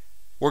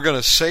 we're going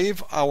to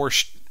save our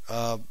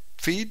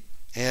feed,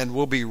 and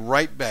we'll be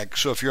right back.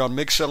 So if you're on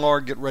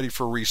MixLR, get ready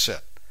for a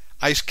reset.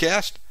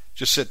 IceCast,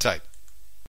 just sit tight.